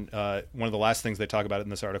hit on, one of the last things they talk about in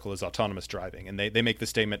this article is autonomous driving. And they make the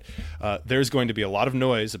statement, there's going to be a lot of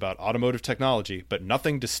noise about automotive technology, but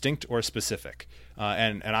nothing distinct or specific.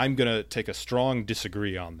 And I'm going to take a strong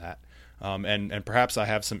disagree on that. And perhaps I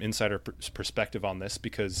have some insider perspective on this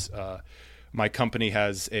because my company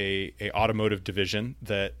has a automotive division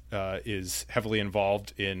that is heavily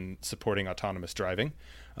involved in supporting autonomous driving.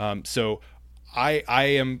 So I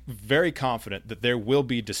am very confident that there will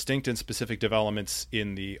be distinct and specific developments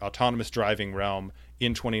in the autonomous driving realm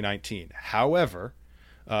in 2019. However,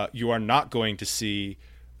 you are not going to see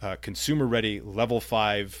consumer-ready Level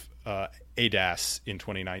 5 ADAS in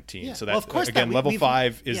 2019. Yeah. So Well, that's, of course again, Level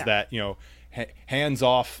 5 is yeah. that, hands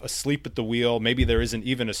off, asleep at the wheel. Maybe there isn't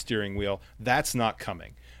even a steering wheel. That's not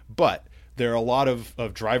coming. But there are a lot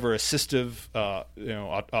of driver assistive,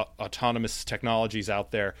 autonomous technologies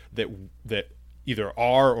out there that either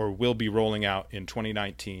are or will be rolling out in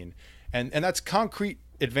 2019, and that's concrete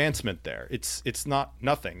advancement there. It's not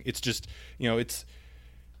nothing. It's just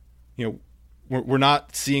we're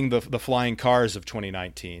not seeing the flying cars of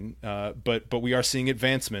 2019, but we are seeing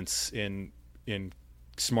advancements in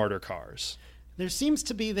smarter cars. There seems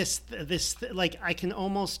to be this like I can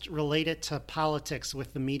almost relate it to politics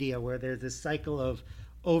with the media, where there's this cycle of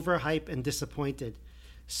overhype and disappointed.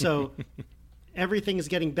 So everything is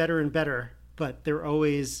getting better and better, but they're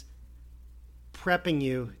always prepping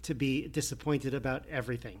you to be disappointed about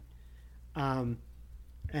everything. And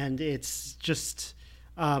it's just,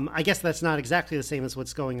 I guess that's not exactly the same as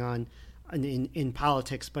what's going on in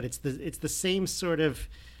politics, but it's the same sort of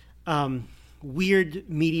weird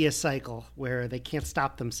media cycle where they can't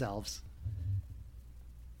stop themselves.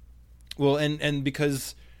 Well, and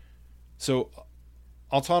because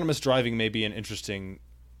autonomous driving may be an interesting,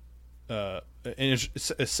 a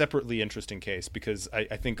separately interesting case, because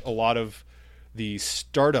I think a lot of the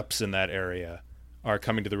startups in that area are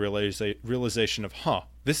coming to the realization of,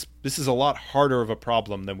 this is a lot harder of a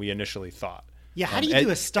problem than we initially thought. Yeah, how do you do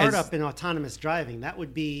a startup in autonomous driving? That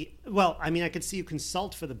would be, well, I mean, I could see you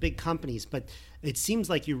consult for the big companies, but it seems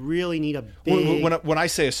like you really need a big... When I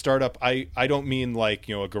say a startup, I don't mean like,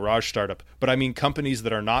 a garage startup, but I mean companies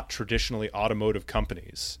that are not traditionally automotive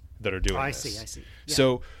companies that are doing this. I see.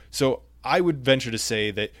 Yeah. So I would venture to say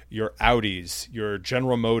that your Audis, your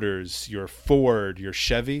General Motors, your Ford, your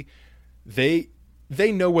Chevy, they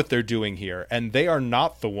know what they're doing here, and they are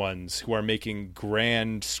not the ones who are making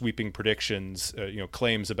grand sweeping predictions,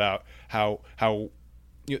 claims about how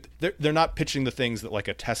they're not pitching the things that like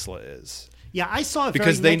a Tesla is. Yeah, I saw a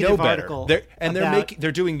because very they know better. article.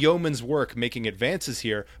 They're doing yeoman's work making advances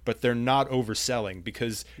here, but they're not overselling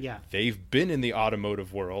because they've been in the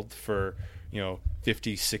automotive world for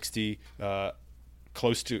 50, 60,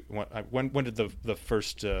 close to when did the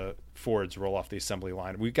first Fords roll off the assembly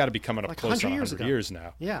line? We've got to be coming up like close to 100 years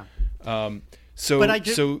now. Yeah.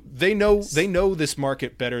 So they know this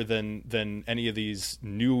market better than any of these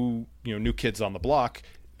new kids on the block.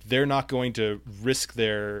 They're not going to risk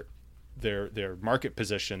their market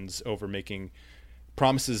positions over making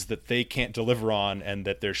promises that they can't deliver on and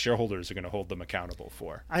that their shareholders are going to hold them accountable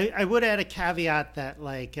for. I would add a caveat that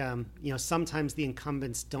sometimes the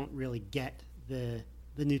incumbents don't really get the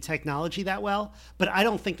the new technology that well, but I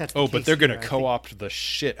don't think that's the Oh, case but they're going here. to I co-opt the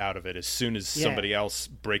shit out of it as soon as Yeah. somebody else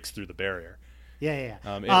breaks through the barrier.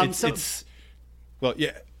 think- It's well,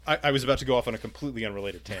 yeah. I was about to go off on a completely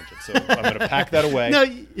unrelated tangent, so I'm going to pack that away. No,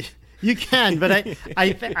 you can, but I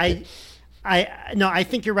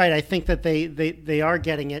think you're right. I think that they are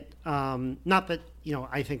getting it. Not that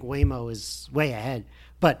I think Waymo is way ahead,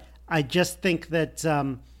 but I just think that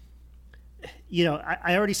I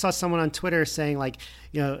already saw someone on Twitter saying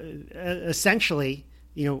essentially,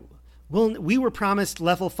 we were promised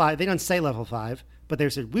level 5. They don't say level 5. But they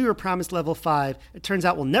said, we were promised level 5. It turns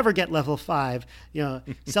out we'll never get level 5.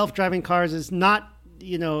 Self-driving cars is not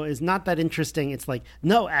that interesting. It's like,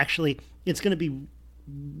 no, actually, it's going to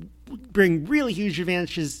bring really huge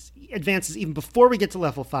advances even before we get to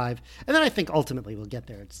level 5. And then I think ultimately we'll get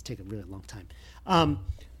there. It's taken a really long time.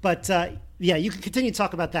 But you can continue to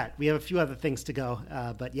talk about that. We have a few other things to go.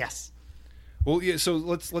 But yes. Well, yeah. So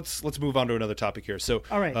let's move on to another topic here. So,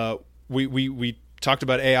 all right. We talked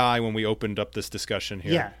about AI when we opened up this discussion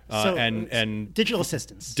here. Yeah. So, and digital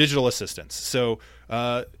assistants. Digital assistants. So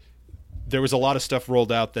there was a lot of stuff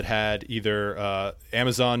rolled out that had either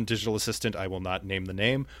Amazon Digital Assistant, I will not name the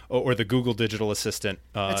name, or the Google Digital Assistant.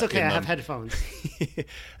 That's okay. I have headphones.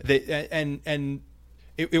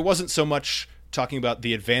 It wasn't so much talking about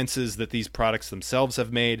the advances that these products themselves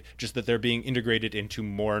have made, just that they're being integrated into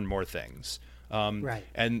more and more things. Right.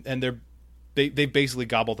 And they basically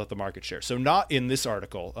gobbled up the market share. So not in this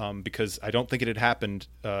article, because I don't think it had happened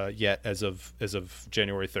yet as of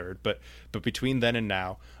January 3rd. But between then and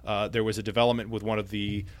now, there was a development with one of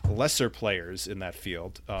the lesser players in that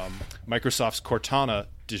field, Microsoft's Cortana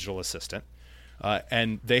digital assistant,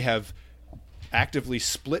 and they have actively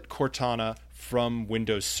split Cortana from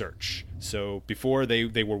Windows Search. So before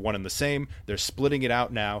they were one and the same. They're splitting it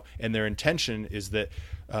out now, and their intention is that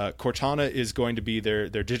Cortana is going to be their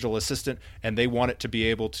digital assistant, and they want it to be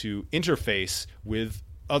able to interface with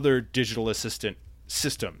other digital assistant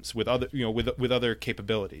systems, with other with other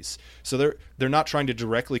capabilities. So they're not trying to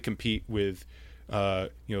directly compete with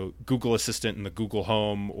Google Assistant and the Google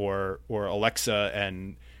Home or Alexa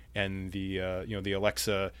and the the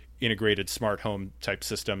Alexa integrated smart home type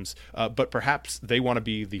systems, but perhaps they want to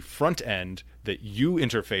be the front end that you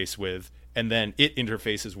interface with, and then it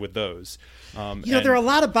interfaces with those. There are a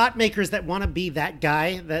lot of bot makers that want to be that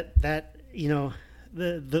guy. That a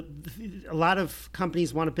lot of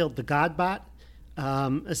companies want to build the God bot,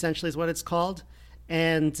 essentially is what it's called,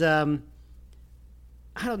 and I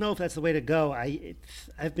don't know if that's the way to go.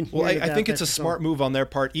 I've been hearing I think it's a smart move on their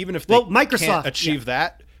part, even if they Microsoft can't achieve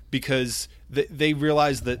that, because they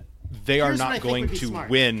realize that they are not going to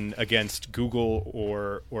win against Google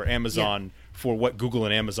or Amazon for what Google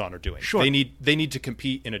and Amazon are doing. Sure. They need to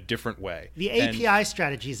compete in a different way. The API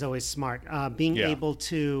strategy is always smart. Being able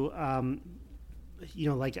to,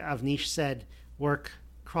 like Avnish said, work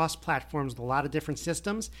cross-platforms with a lot of different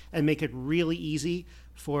systems and make it really easy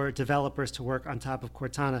for developers to work on top of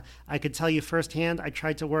Cortana. I could tell you firsthand, I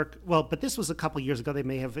tried to work, but this was a couple years ago. They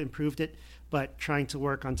may have improved it, but trying to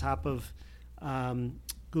work on top of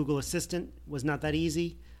Google Assistant was not that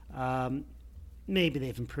easy. Maybe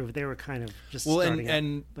they've improved. They were kind of just starting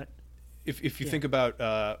out. But if you think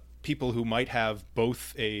about people who might have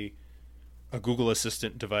both a Google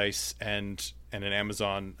Assistant device and an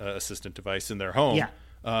Amazon Assistant device in their home,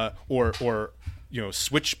 or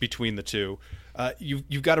switch between the two,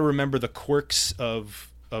 you've got to remember the quirks of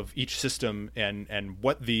each system and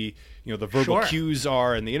what the verbal cues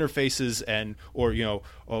are and the interfaces, and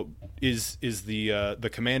is the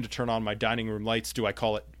command to turn on my dining room lights, do I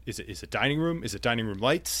call it, is it dining room, is it dining room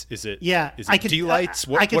lights, is it D lights,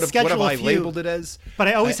 what have I labeled it as? But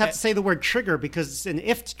I always have to say the word trigger because it's an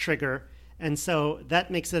IFT trigger, and so that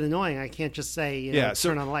makes it annoying. I can't just say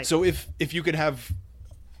turn on the light. So if you could have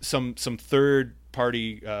some third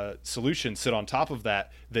party solution sit on top of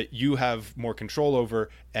that you have more control over,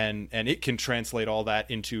 and it can translate all that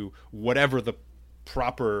into whatever the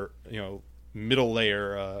proper middle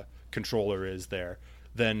layer controller is there,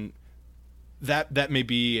 then that may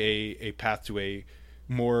be a path to a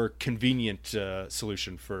more convenient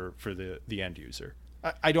solution for the end user.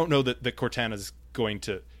 I don't know that Cortana is going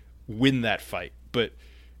to win that fight, but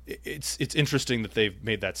it's interesting that they've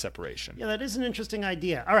made that separation. Yeah, that is an interesting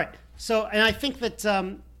idea. All right. So, and I think that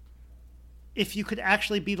if you could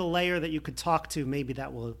actually be the layer that you could talk to, maybe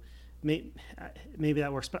that will, maybe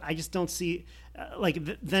that works. But I just don't see,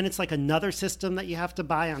 then it's like another system that you have to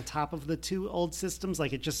buy on top of the two old systems.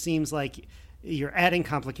 Like, it just seems like you're adding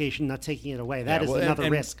complication, not taking it away. That is another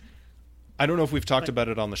risk. I don't know if we've talked about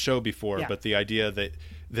it on the show before, but the idea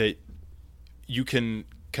that you can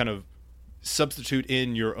kind of substitute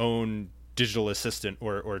in your own digital assistant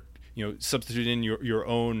or substitute in your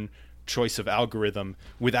own choice of algorithm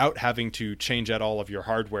without having to change out all of your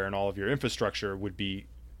hardware and all of your infrastructure would be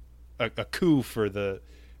a coup for the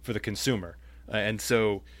consumer. And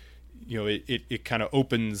so, it kind of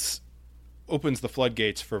opens the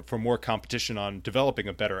floodgates for more competition on developing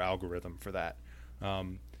a better algorithm for that.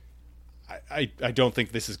 I don't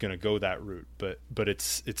think this is going to go that route, but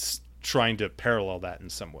it's trying to parallel that in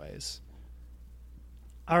some ways.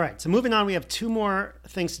 All right. So moving on, we have two more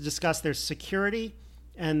things to discuss. There's security,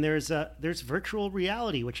 and there's virtual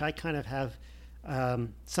reality, which I kind of have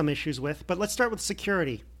some issues with. But let's start with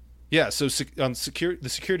security. Yeah. So on the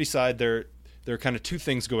security side, there are kind of two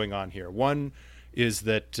things going on here. One is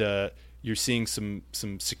that you're seeing some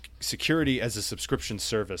security as a subscription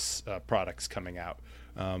service products coming out.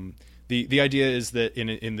 The idea is that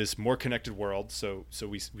in this more connected world, so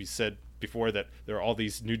we said before that there are all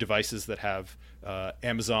these new devices that have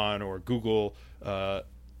Amazon or Google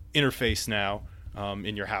interface now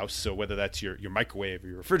in your house. So whether that's your microwave or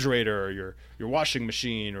your refrigerator or your washing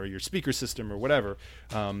machine or your speaker system or whatever,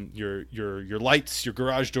 your lights, your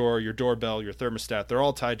garage door, your doorbell, your thermostat, they're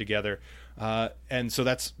all tied together. And so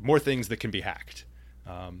that's more things that can be hacked.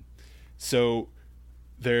 So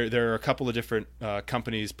there are a couple of different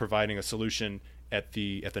companies providing a solution at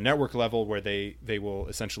the network level where they will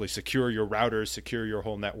essentially secure your routers, secure your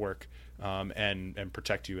whole network, and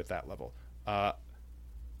protect you at that level.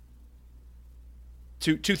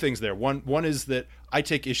 Two things there. One is that I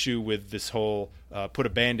take issue with this whole put a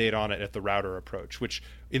Band-Aid on it at the router approach, which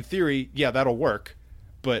in theory, yeah, that'll work,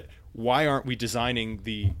 but why aren't we designing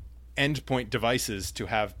the endpoint devices to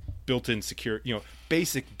have built-in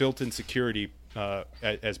basic built-in security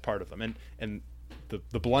as part of them? And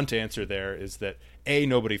the blunt answer there is that A,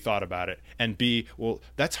 nobody thought about it, and B, well,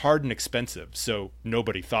 that's hard and expensive, so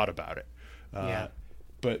nobody thought about it. Yeah.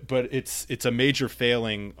 But it's a major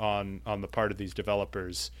failing on the part of these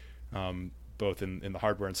developers, both in the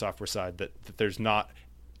hardware and software side, that there's not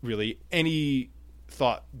really any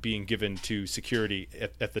thought being given to security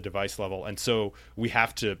at the device level, and so we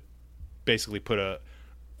have to basically put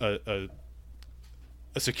a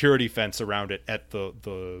security fence around it at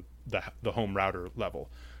the home router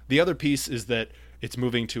level. The other piece is that it's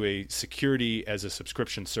moving to a security as a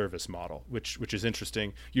subscription service model, which is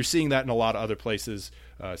interesting. You're seeing that in a lot of other places,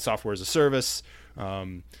 software as a service,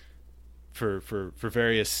 for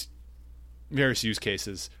various use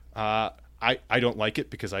cases. I don't like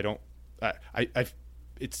it because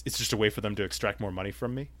it's just a way for them to extract more money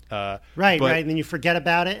from me. Right. And then you forget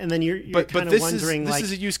about it, and then you're kind of wondering, this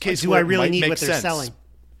is a use case do where I really it might need make what they're sense. selling?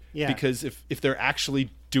 Yeah. Because if they're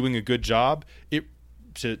actually doing a good job,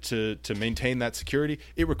 to maintain that security,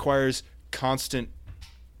 it requires constant,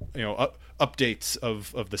 updates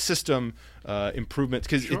of the system, improvements,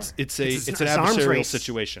 because it's an adversarial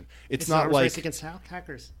situation. It's not an arms like race against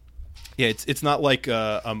hackers. Yeah, it's not like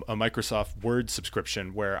a Microsoft Word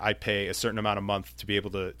subscription where I pay a certain amount a month to be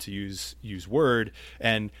able to use Word,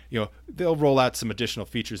 and they'll roll out some additional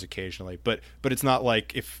features occasionally, but it's not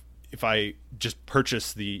like if I just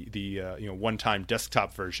purchase the one-time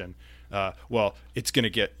desktop version, well, it's going to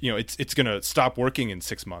get it's going to stop working in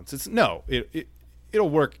 6 months. It'll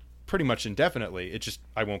work pretty much indefinitely. It just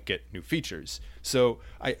I won't get new features. So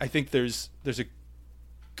I think there's a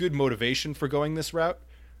good motivation for going this route.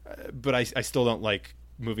 But I still don't like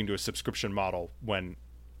moving to a subscription model when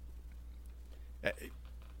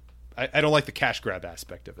I don't like the cash grab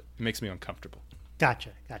aspect of it. It makes me uncomfortable.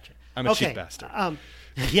 Gotcha. I'm a cheap bastard.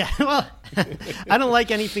 Yeah, well, I don't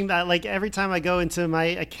like anything that, like, every time I go into my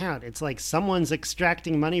account, it's like someone's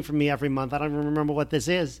extracting money from me every month. I don't even remember what this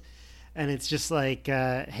is. And it's just like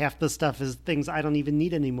half the stuff is things I don't even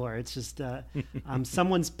need anymore. It's just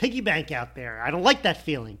someone's piggy bank out there. I don't like that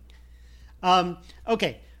feeling.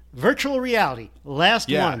 Okay. Virtual reality,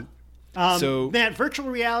 last one. Matt, virtual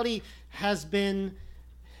reality has been,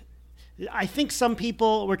 I think some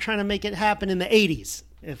people were trying to make it happen in the 80s.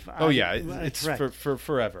 It's for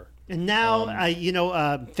forever. And now,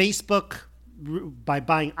 Facebook, by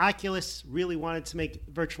buying Oculus, really wanted to make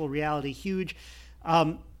virtual reality huge.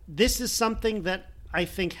 This is something that I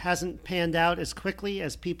think hasn't panned out as quickly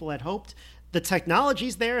as people had hoped. The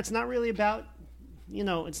technology's there. It's not really about,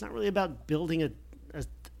 building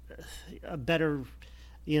a better,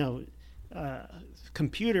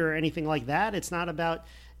 computer or anything like that. It's not about,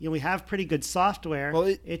 we have pretty good software.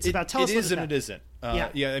 Well, it's about tell us what it's and about. it isn't.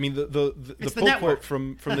 I mean, the full quote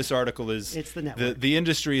from this article is it's the network. The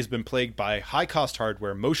industry has been plagued by high cost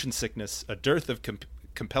hardware, motion sickness, a dearth of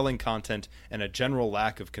compelling content, and a general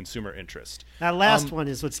lack of consumer interest. That last one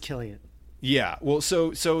is what's killing it. Yeah, well,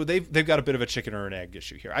 so they've got a bit of a chicken or an egg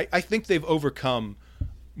issue here. I think they've overcome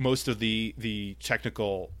most of the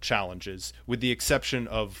technical challenges, with the exception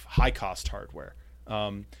of high cost hardware,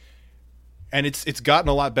 and it's gotten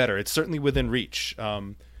a lot better. It's certainly within reach,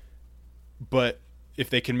 but if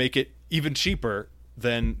they can make it even cheaper,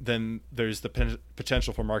 then there's the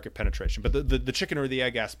potential for market penetration. But the chicken or the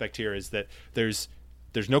egg aspect here is that there's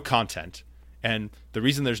no content, and the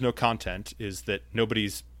reason there's no content is that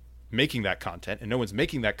nobody's making that content, and no one's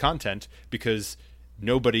making that content because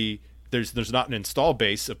there's not an install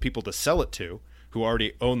base of people to sell it to who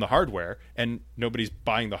already own the hardware, and nobody's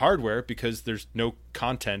buying the hardware because there's no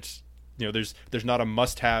content. There's not a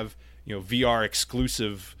must-have VR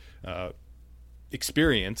exclusive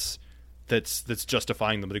experience that's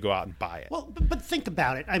justifying them to go out and buy it. Well, but think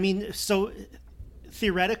about it. I mean, so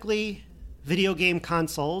theoretically, video game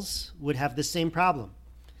consoles would have the same problem,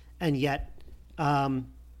 and yet,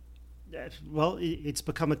 it's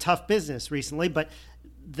become a tough business recently. But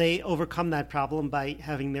they overcome that problem by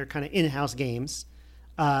having their kind of in-house games,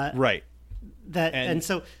 right? Why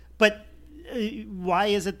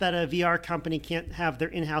is it that a VR company can't have their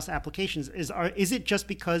in-house applications? Is it just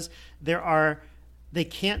because they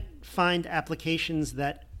can't find applications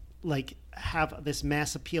that like have this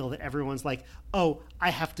mass appeal that everyone's like, oh, I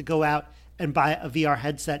have to go out and buy a VR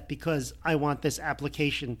headset because I want this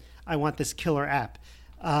application, I want this killer app.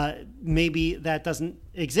 Maybe that doesn't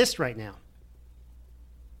exist right now.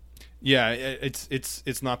 Yeah,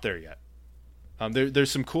 it's not there yet.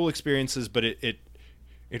 There's some cool experiences, but it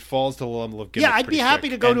falls to the level of gimmick. Yeah, I'd be happy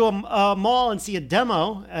to go to a mall and see a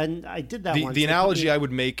demo, and I did that once. The analogy I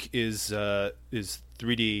would make is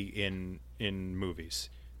 3D in movies.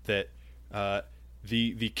 That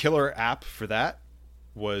the killer app for that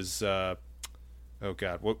was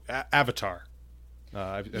Avatar.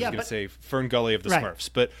 I was going to say Fern Gully of the right. Smurfs,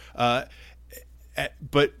 but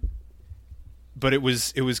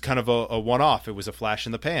it was kind of a one-off. It was a flash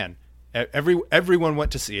in the pan. Everyone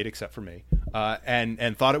went to see it except for me,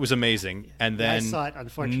 and thought it was amazing. And then I saw it.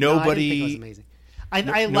 Unfortunately, nobody. I didn't think it was amazing.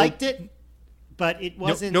 I liked it, but it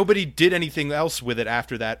wasn't. Nobody did anything else with it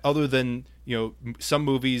after that, other than some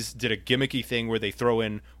movies did a gimmicky thing where they throw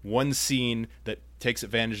in one scene that takes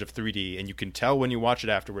advantage of 3D, and you can tell when you watch it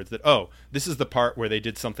afterwards that, oh, this is the part where they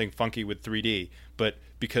did something funky with 3D. But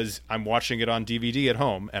because I'm watching it on DVD at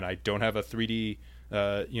home and I don't have a 3D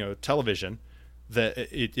television, that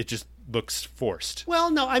it just looks forced.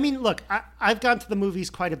 Well, no, I mean, look, I've gone to the movies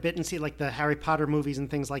quite a bit and see like the Harry Potter movies and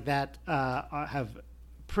things like that have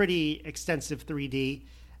pretty extensive 3D,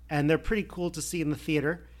 and they're pretty cool to see in the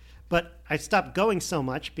theater. But I stopped going so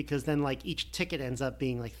much because then like each ticket ends up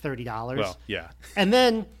being like $30. Well, yeah. And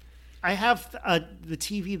then I have the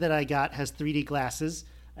TV that I got has 3D glasses.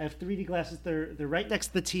 I have 3D glasses. They're right next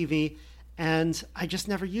to the TV, and I just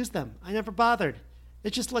never used them. I never bothered.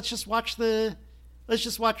 It's just let's just watch the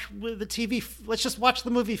TV. Let's just watch the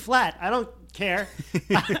movie flat. I don't care.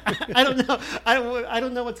 I don't know. I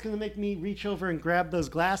don't know what's going to make me reach over and grab those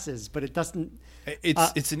glasses, but it doesn't.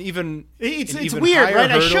 It's an even weird,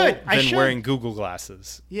 right? I should wearing Google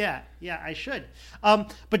glasses. Yeah, I should.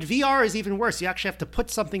 But VR is even worse. You actually have to put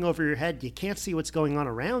something over your head. You can't see what's going on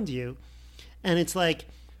around you, and it's like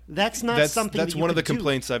that's something. That's that you one of the could do.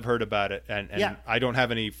 complaints I've heard about it, and yeah. I don't have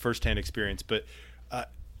any firsthand experience, but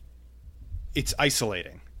it's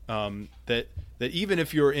isolating. That even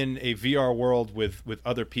if you're in a VR world with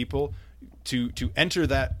other people, to enter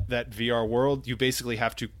that VR world, you basically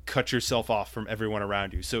have to cut yourself off from everyone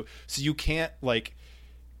around you. So you can't like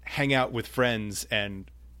hang out with friends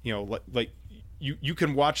and like you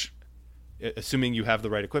can watch, assuming you have the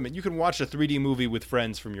right equipment, you can watch a 3D movie with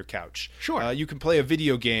friends from your couch. Sure. You can play a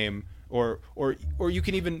video game, or you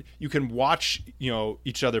can watch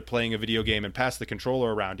each other playing a video game and pass the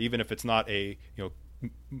controller around, even if it's not a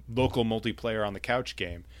local multiplayer on the couch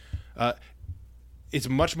game. It's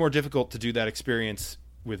much more difficult to do that experience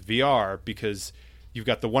with VR because you've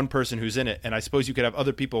got the one person who's in it, and I suppose you could have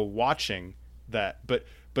other people watching that, but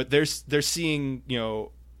they're seeing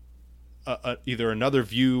either another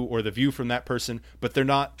view or the view from that person, but they're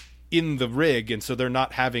not in the rig, and so they're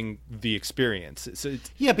not having the experience.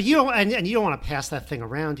 Yeah, but you don't, and you don't want to pass that thing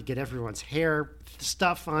around to get everyone's hair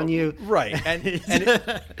stuff on you, right?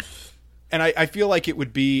 And I feel like it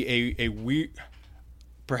would be a weird,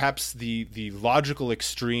 perhaps the logical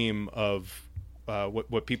extreme of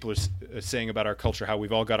what people are saying about our culture, how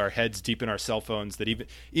we've all got our heads deep in our cell phones, that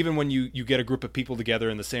even when you get a group of people together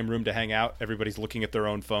in the same room to hang out, everybody's looking at their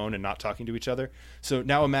own phone and not talking to each other. So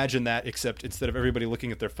now imagine that, except instead of everybody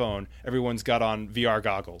looking at their phone, everyone's got on VR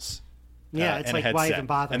goggles. Yeah, it's and like, a headset, why even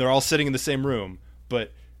bother? and they're all sitting in the same room,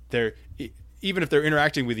 but they're even if they're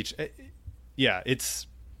interacting with each, it's.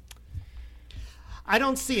 I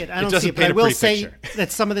don't see it. But I will say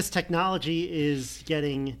that some of this technology is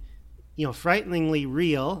getting, frighteningly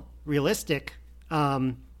realistic.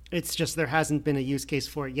 It's just there hasn't been a use case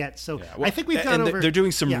for it yet. So I think we've gone over. They're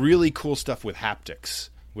doing some really cool stuff with haptics,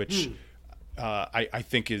 which I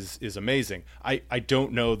think is amazing. I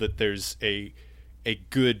don't know that there's a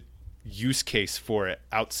good use case for it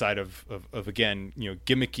outside of again,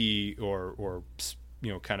 gimmicky or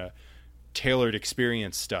kind of tailored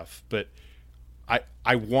experience stuff. But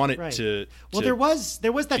I want it to. Well, there was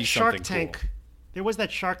that Shark Tank. Cool. There was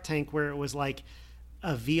that Shark Tank where it was like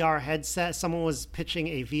a VR headset. Someone was pitching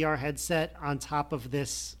a VR headset on top of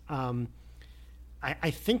this. I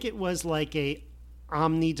think it was like a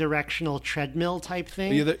omnidirectional treadmill type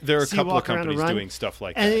thing. Yeah, there are a couple of companies doing stuff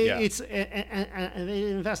like that. And they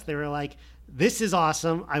invest. They were like, "This is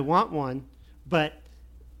awesome. I want one." But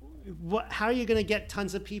how are you going to get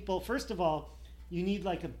tons of people? First of all, you need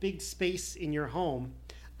like a big space in your home.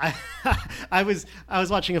 I was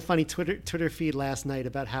watching a funny Twitter feed last night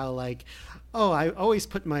about how I always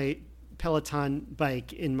put my Peloton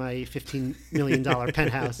bike in my $15 million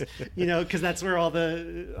penthouse, because that's where all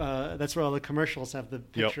the commercials have the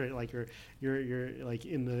picture. Yep. Like you're like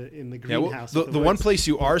in the greenhouse. The one place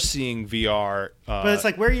you are seeing VR, but it's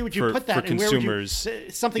like where would you put that? For consumers, where would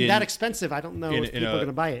you, something that expensive? I don't know if people are going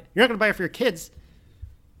to buy it. You're not going to buy it for your kids.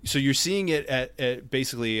 So you're seeing it at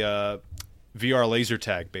basically VR laser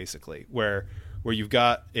tag, basically, where you've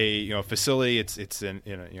got a facility. It's in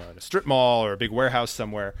a strip mall or a big warehouse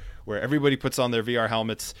somewhere where everybody puts on their VR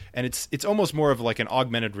helmets, and it's almost more of like an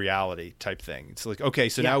augmented reality type thing. It's like, okay,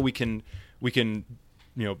 so now we can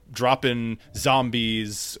drop in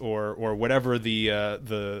zombies or whatever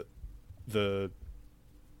the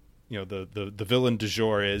villain du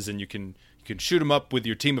jour is, and you can shoot them up with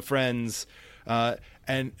your team of friends. And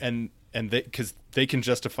because they can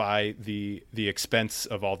justify the expense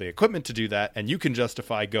of all the equipment to do that, and you can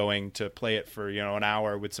justify going to play it for an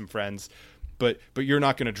hour with some friends, but you're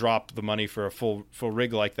not going to drop the money for a full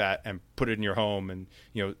rig like that and put it in your home and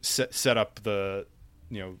set up the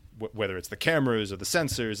whether it's the cameras or the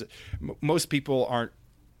sensors. Most people aren't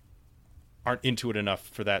into it enough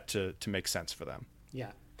for that to make sense for them.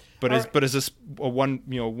 Yeah. But as a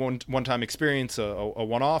one-time experience, a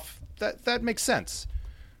one-off, that makes sense.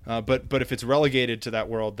 But if it's relegated to that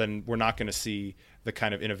world, then we're not going to see the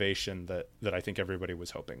kind of innovation that I think everybody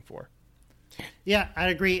was hoping for. Yeah, I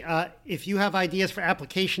agree. If you have ideas for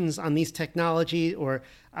applications on these technology or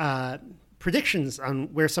predictions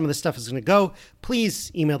on where some of this stuff is going to go,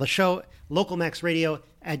 please email the show,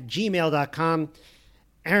 localmaxradio@gmail.com.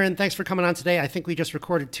 Aaron, thanks for coming on today. I think we just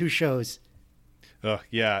recorded 2 shows.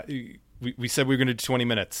 Yeah. We said we were going to do 20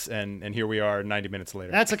 minutes, and here we are 90 minutes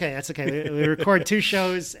later. That's okay. We record 2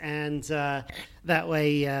 shows, and that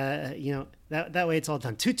way, that way it's all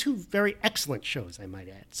done. Two very excellent shows, I might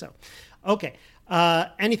add. So, okay.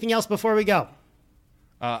 Anything else before we go?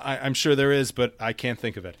 I'm sure there is, but I can't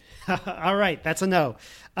think of it. All right, that's a no.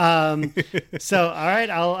 So, all right,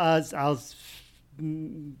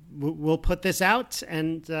 we'll put this out,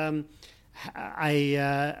 and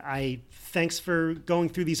I thanks for going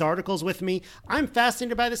through these articles with me. I'm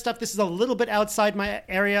fascinated by this stuff. This is a little bit outside my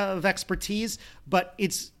area of expertise, but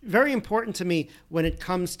it's very important to me when it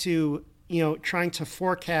comes to, trying to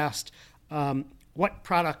forecast what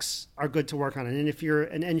products are good to work on. And if you're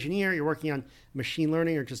an engineer, you're working on machine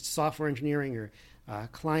learning or just software engineering or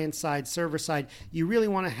client side, server side, you really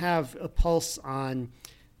want to have a pulse on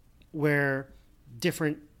where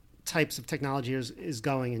different types of technology is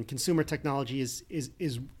going, and consumer technology is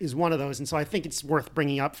one of those. And so I think it's worth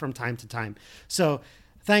bringing up from time to time. So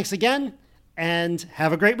thanks again, and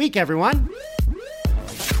have a great week, everyone.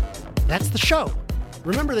 That's the show.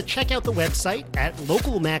 Remember to check out the website at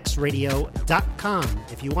localmaxradio.com.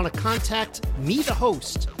 If you want to contact me, the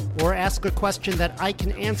host, or ask a question that I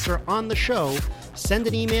can answer on the show, send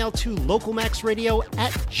an email to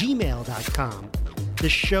localmaxradio@gmail.com.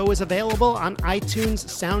 This show is available on iTunes,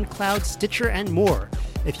 SoundCloud, Stitcher, and more.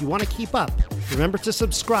 If you want to keep up, remember to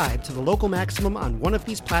subscribe to the Local Maximum on one of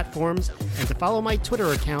these platforms and to follow my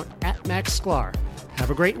Twitter account @MaxSklar. Have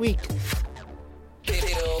a great week.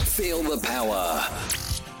 Feel the power.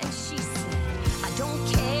 And she said, I don't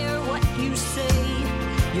care what you say,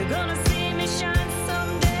 you're gonna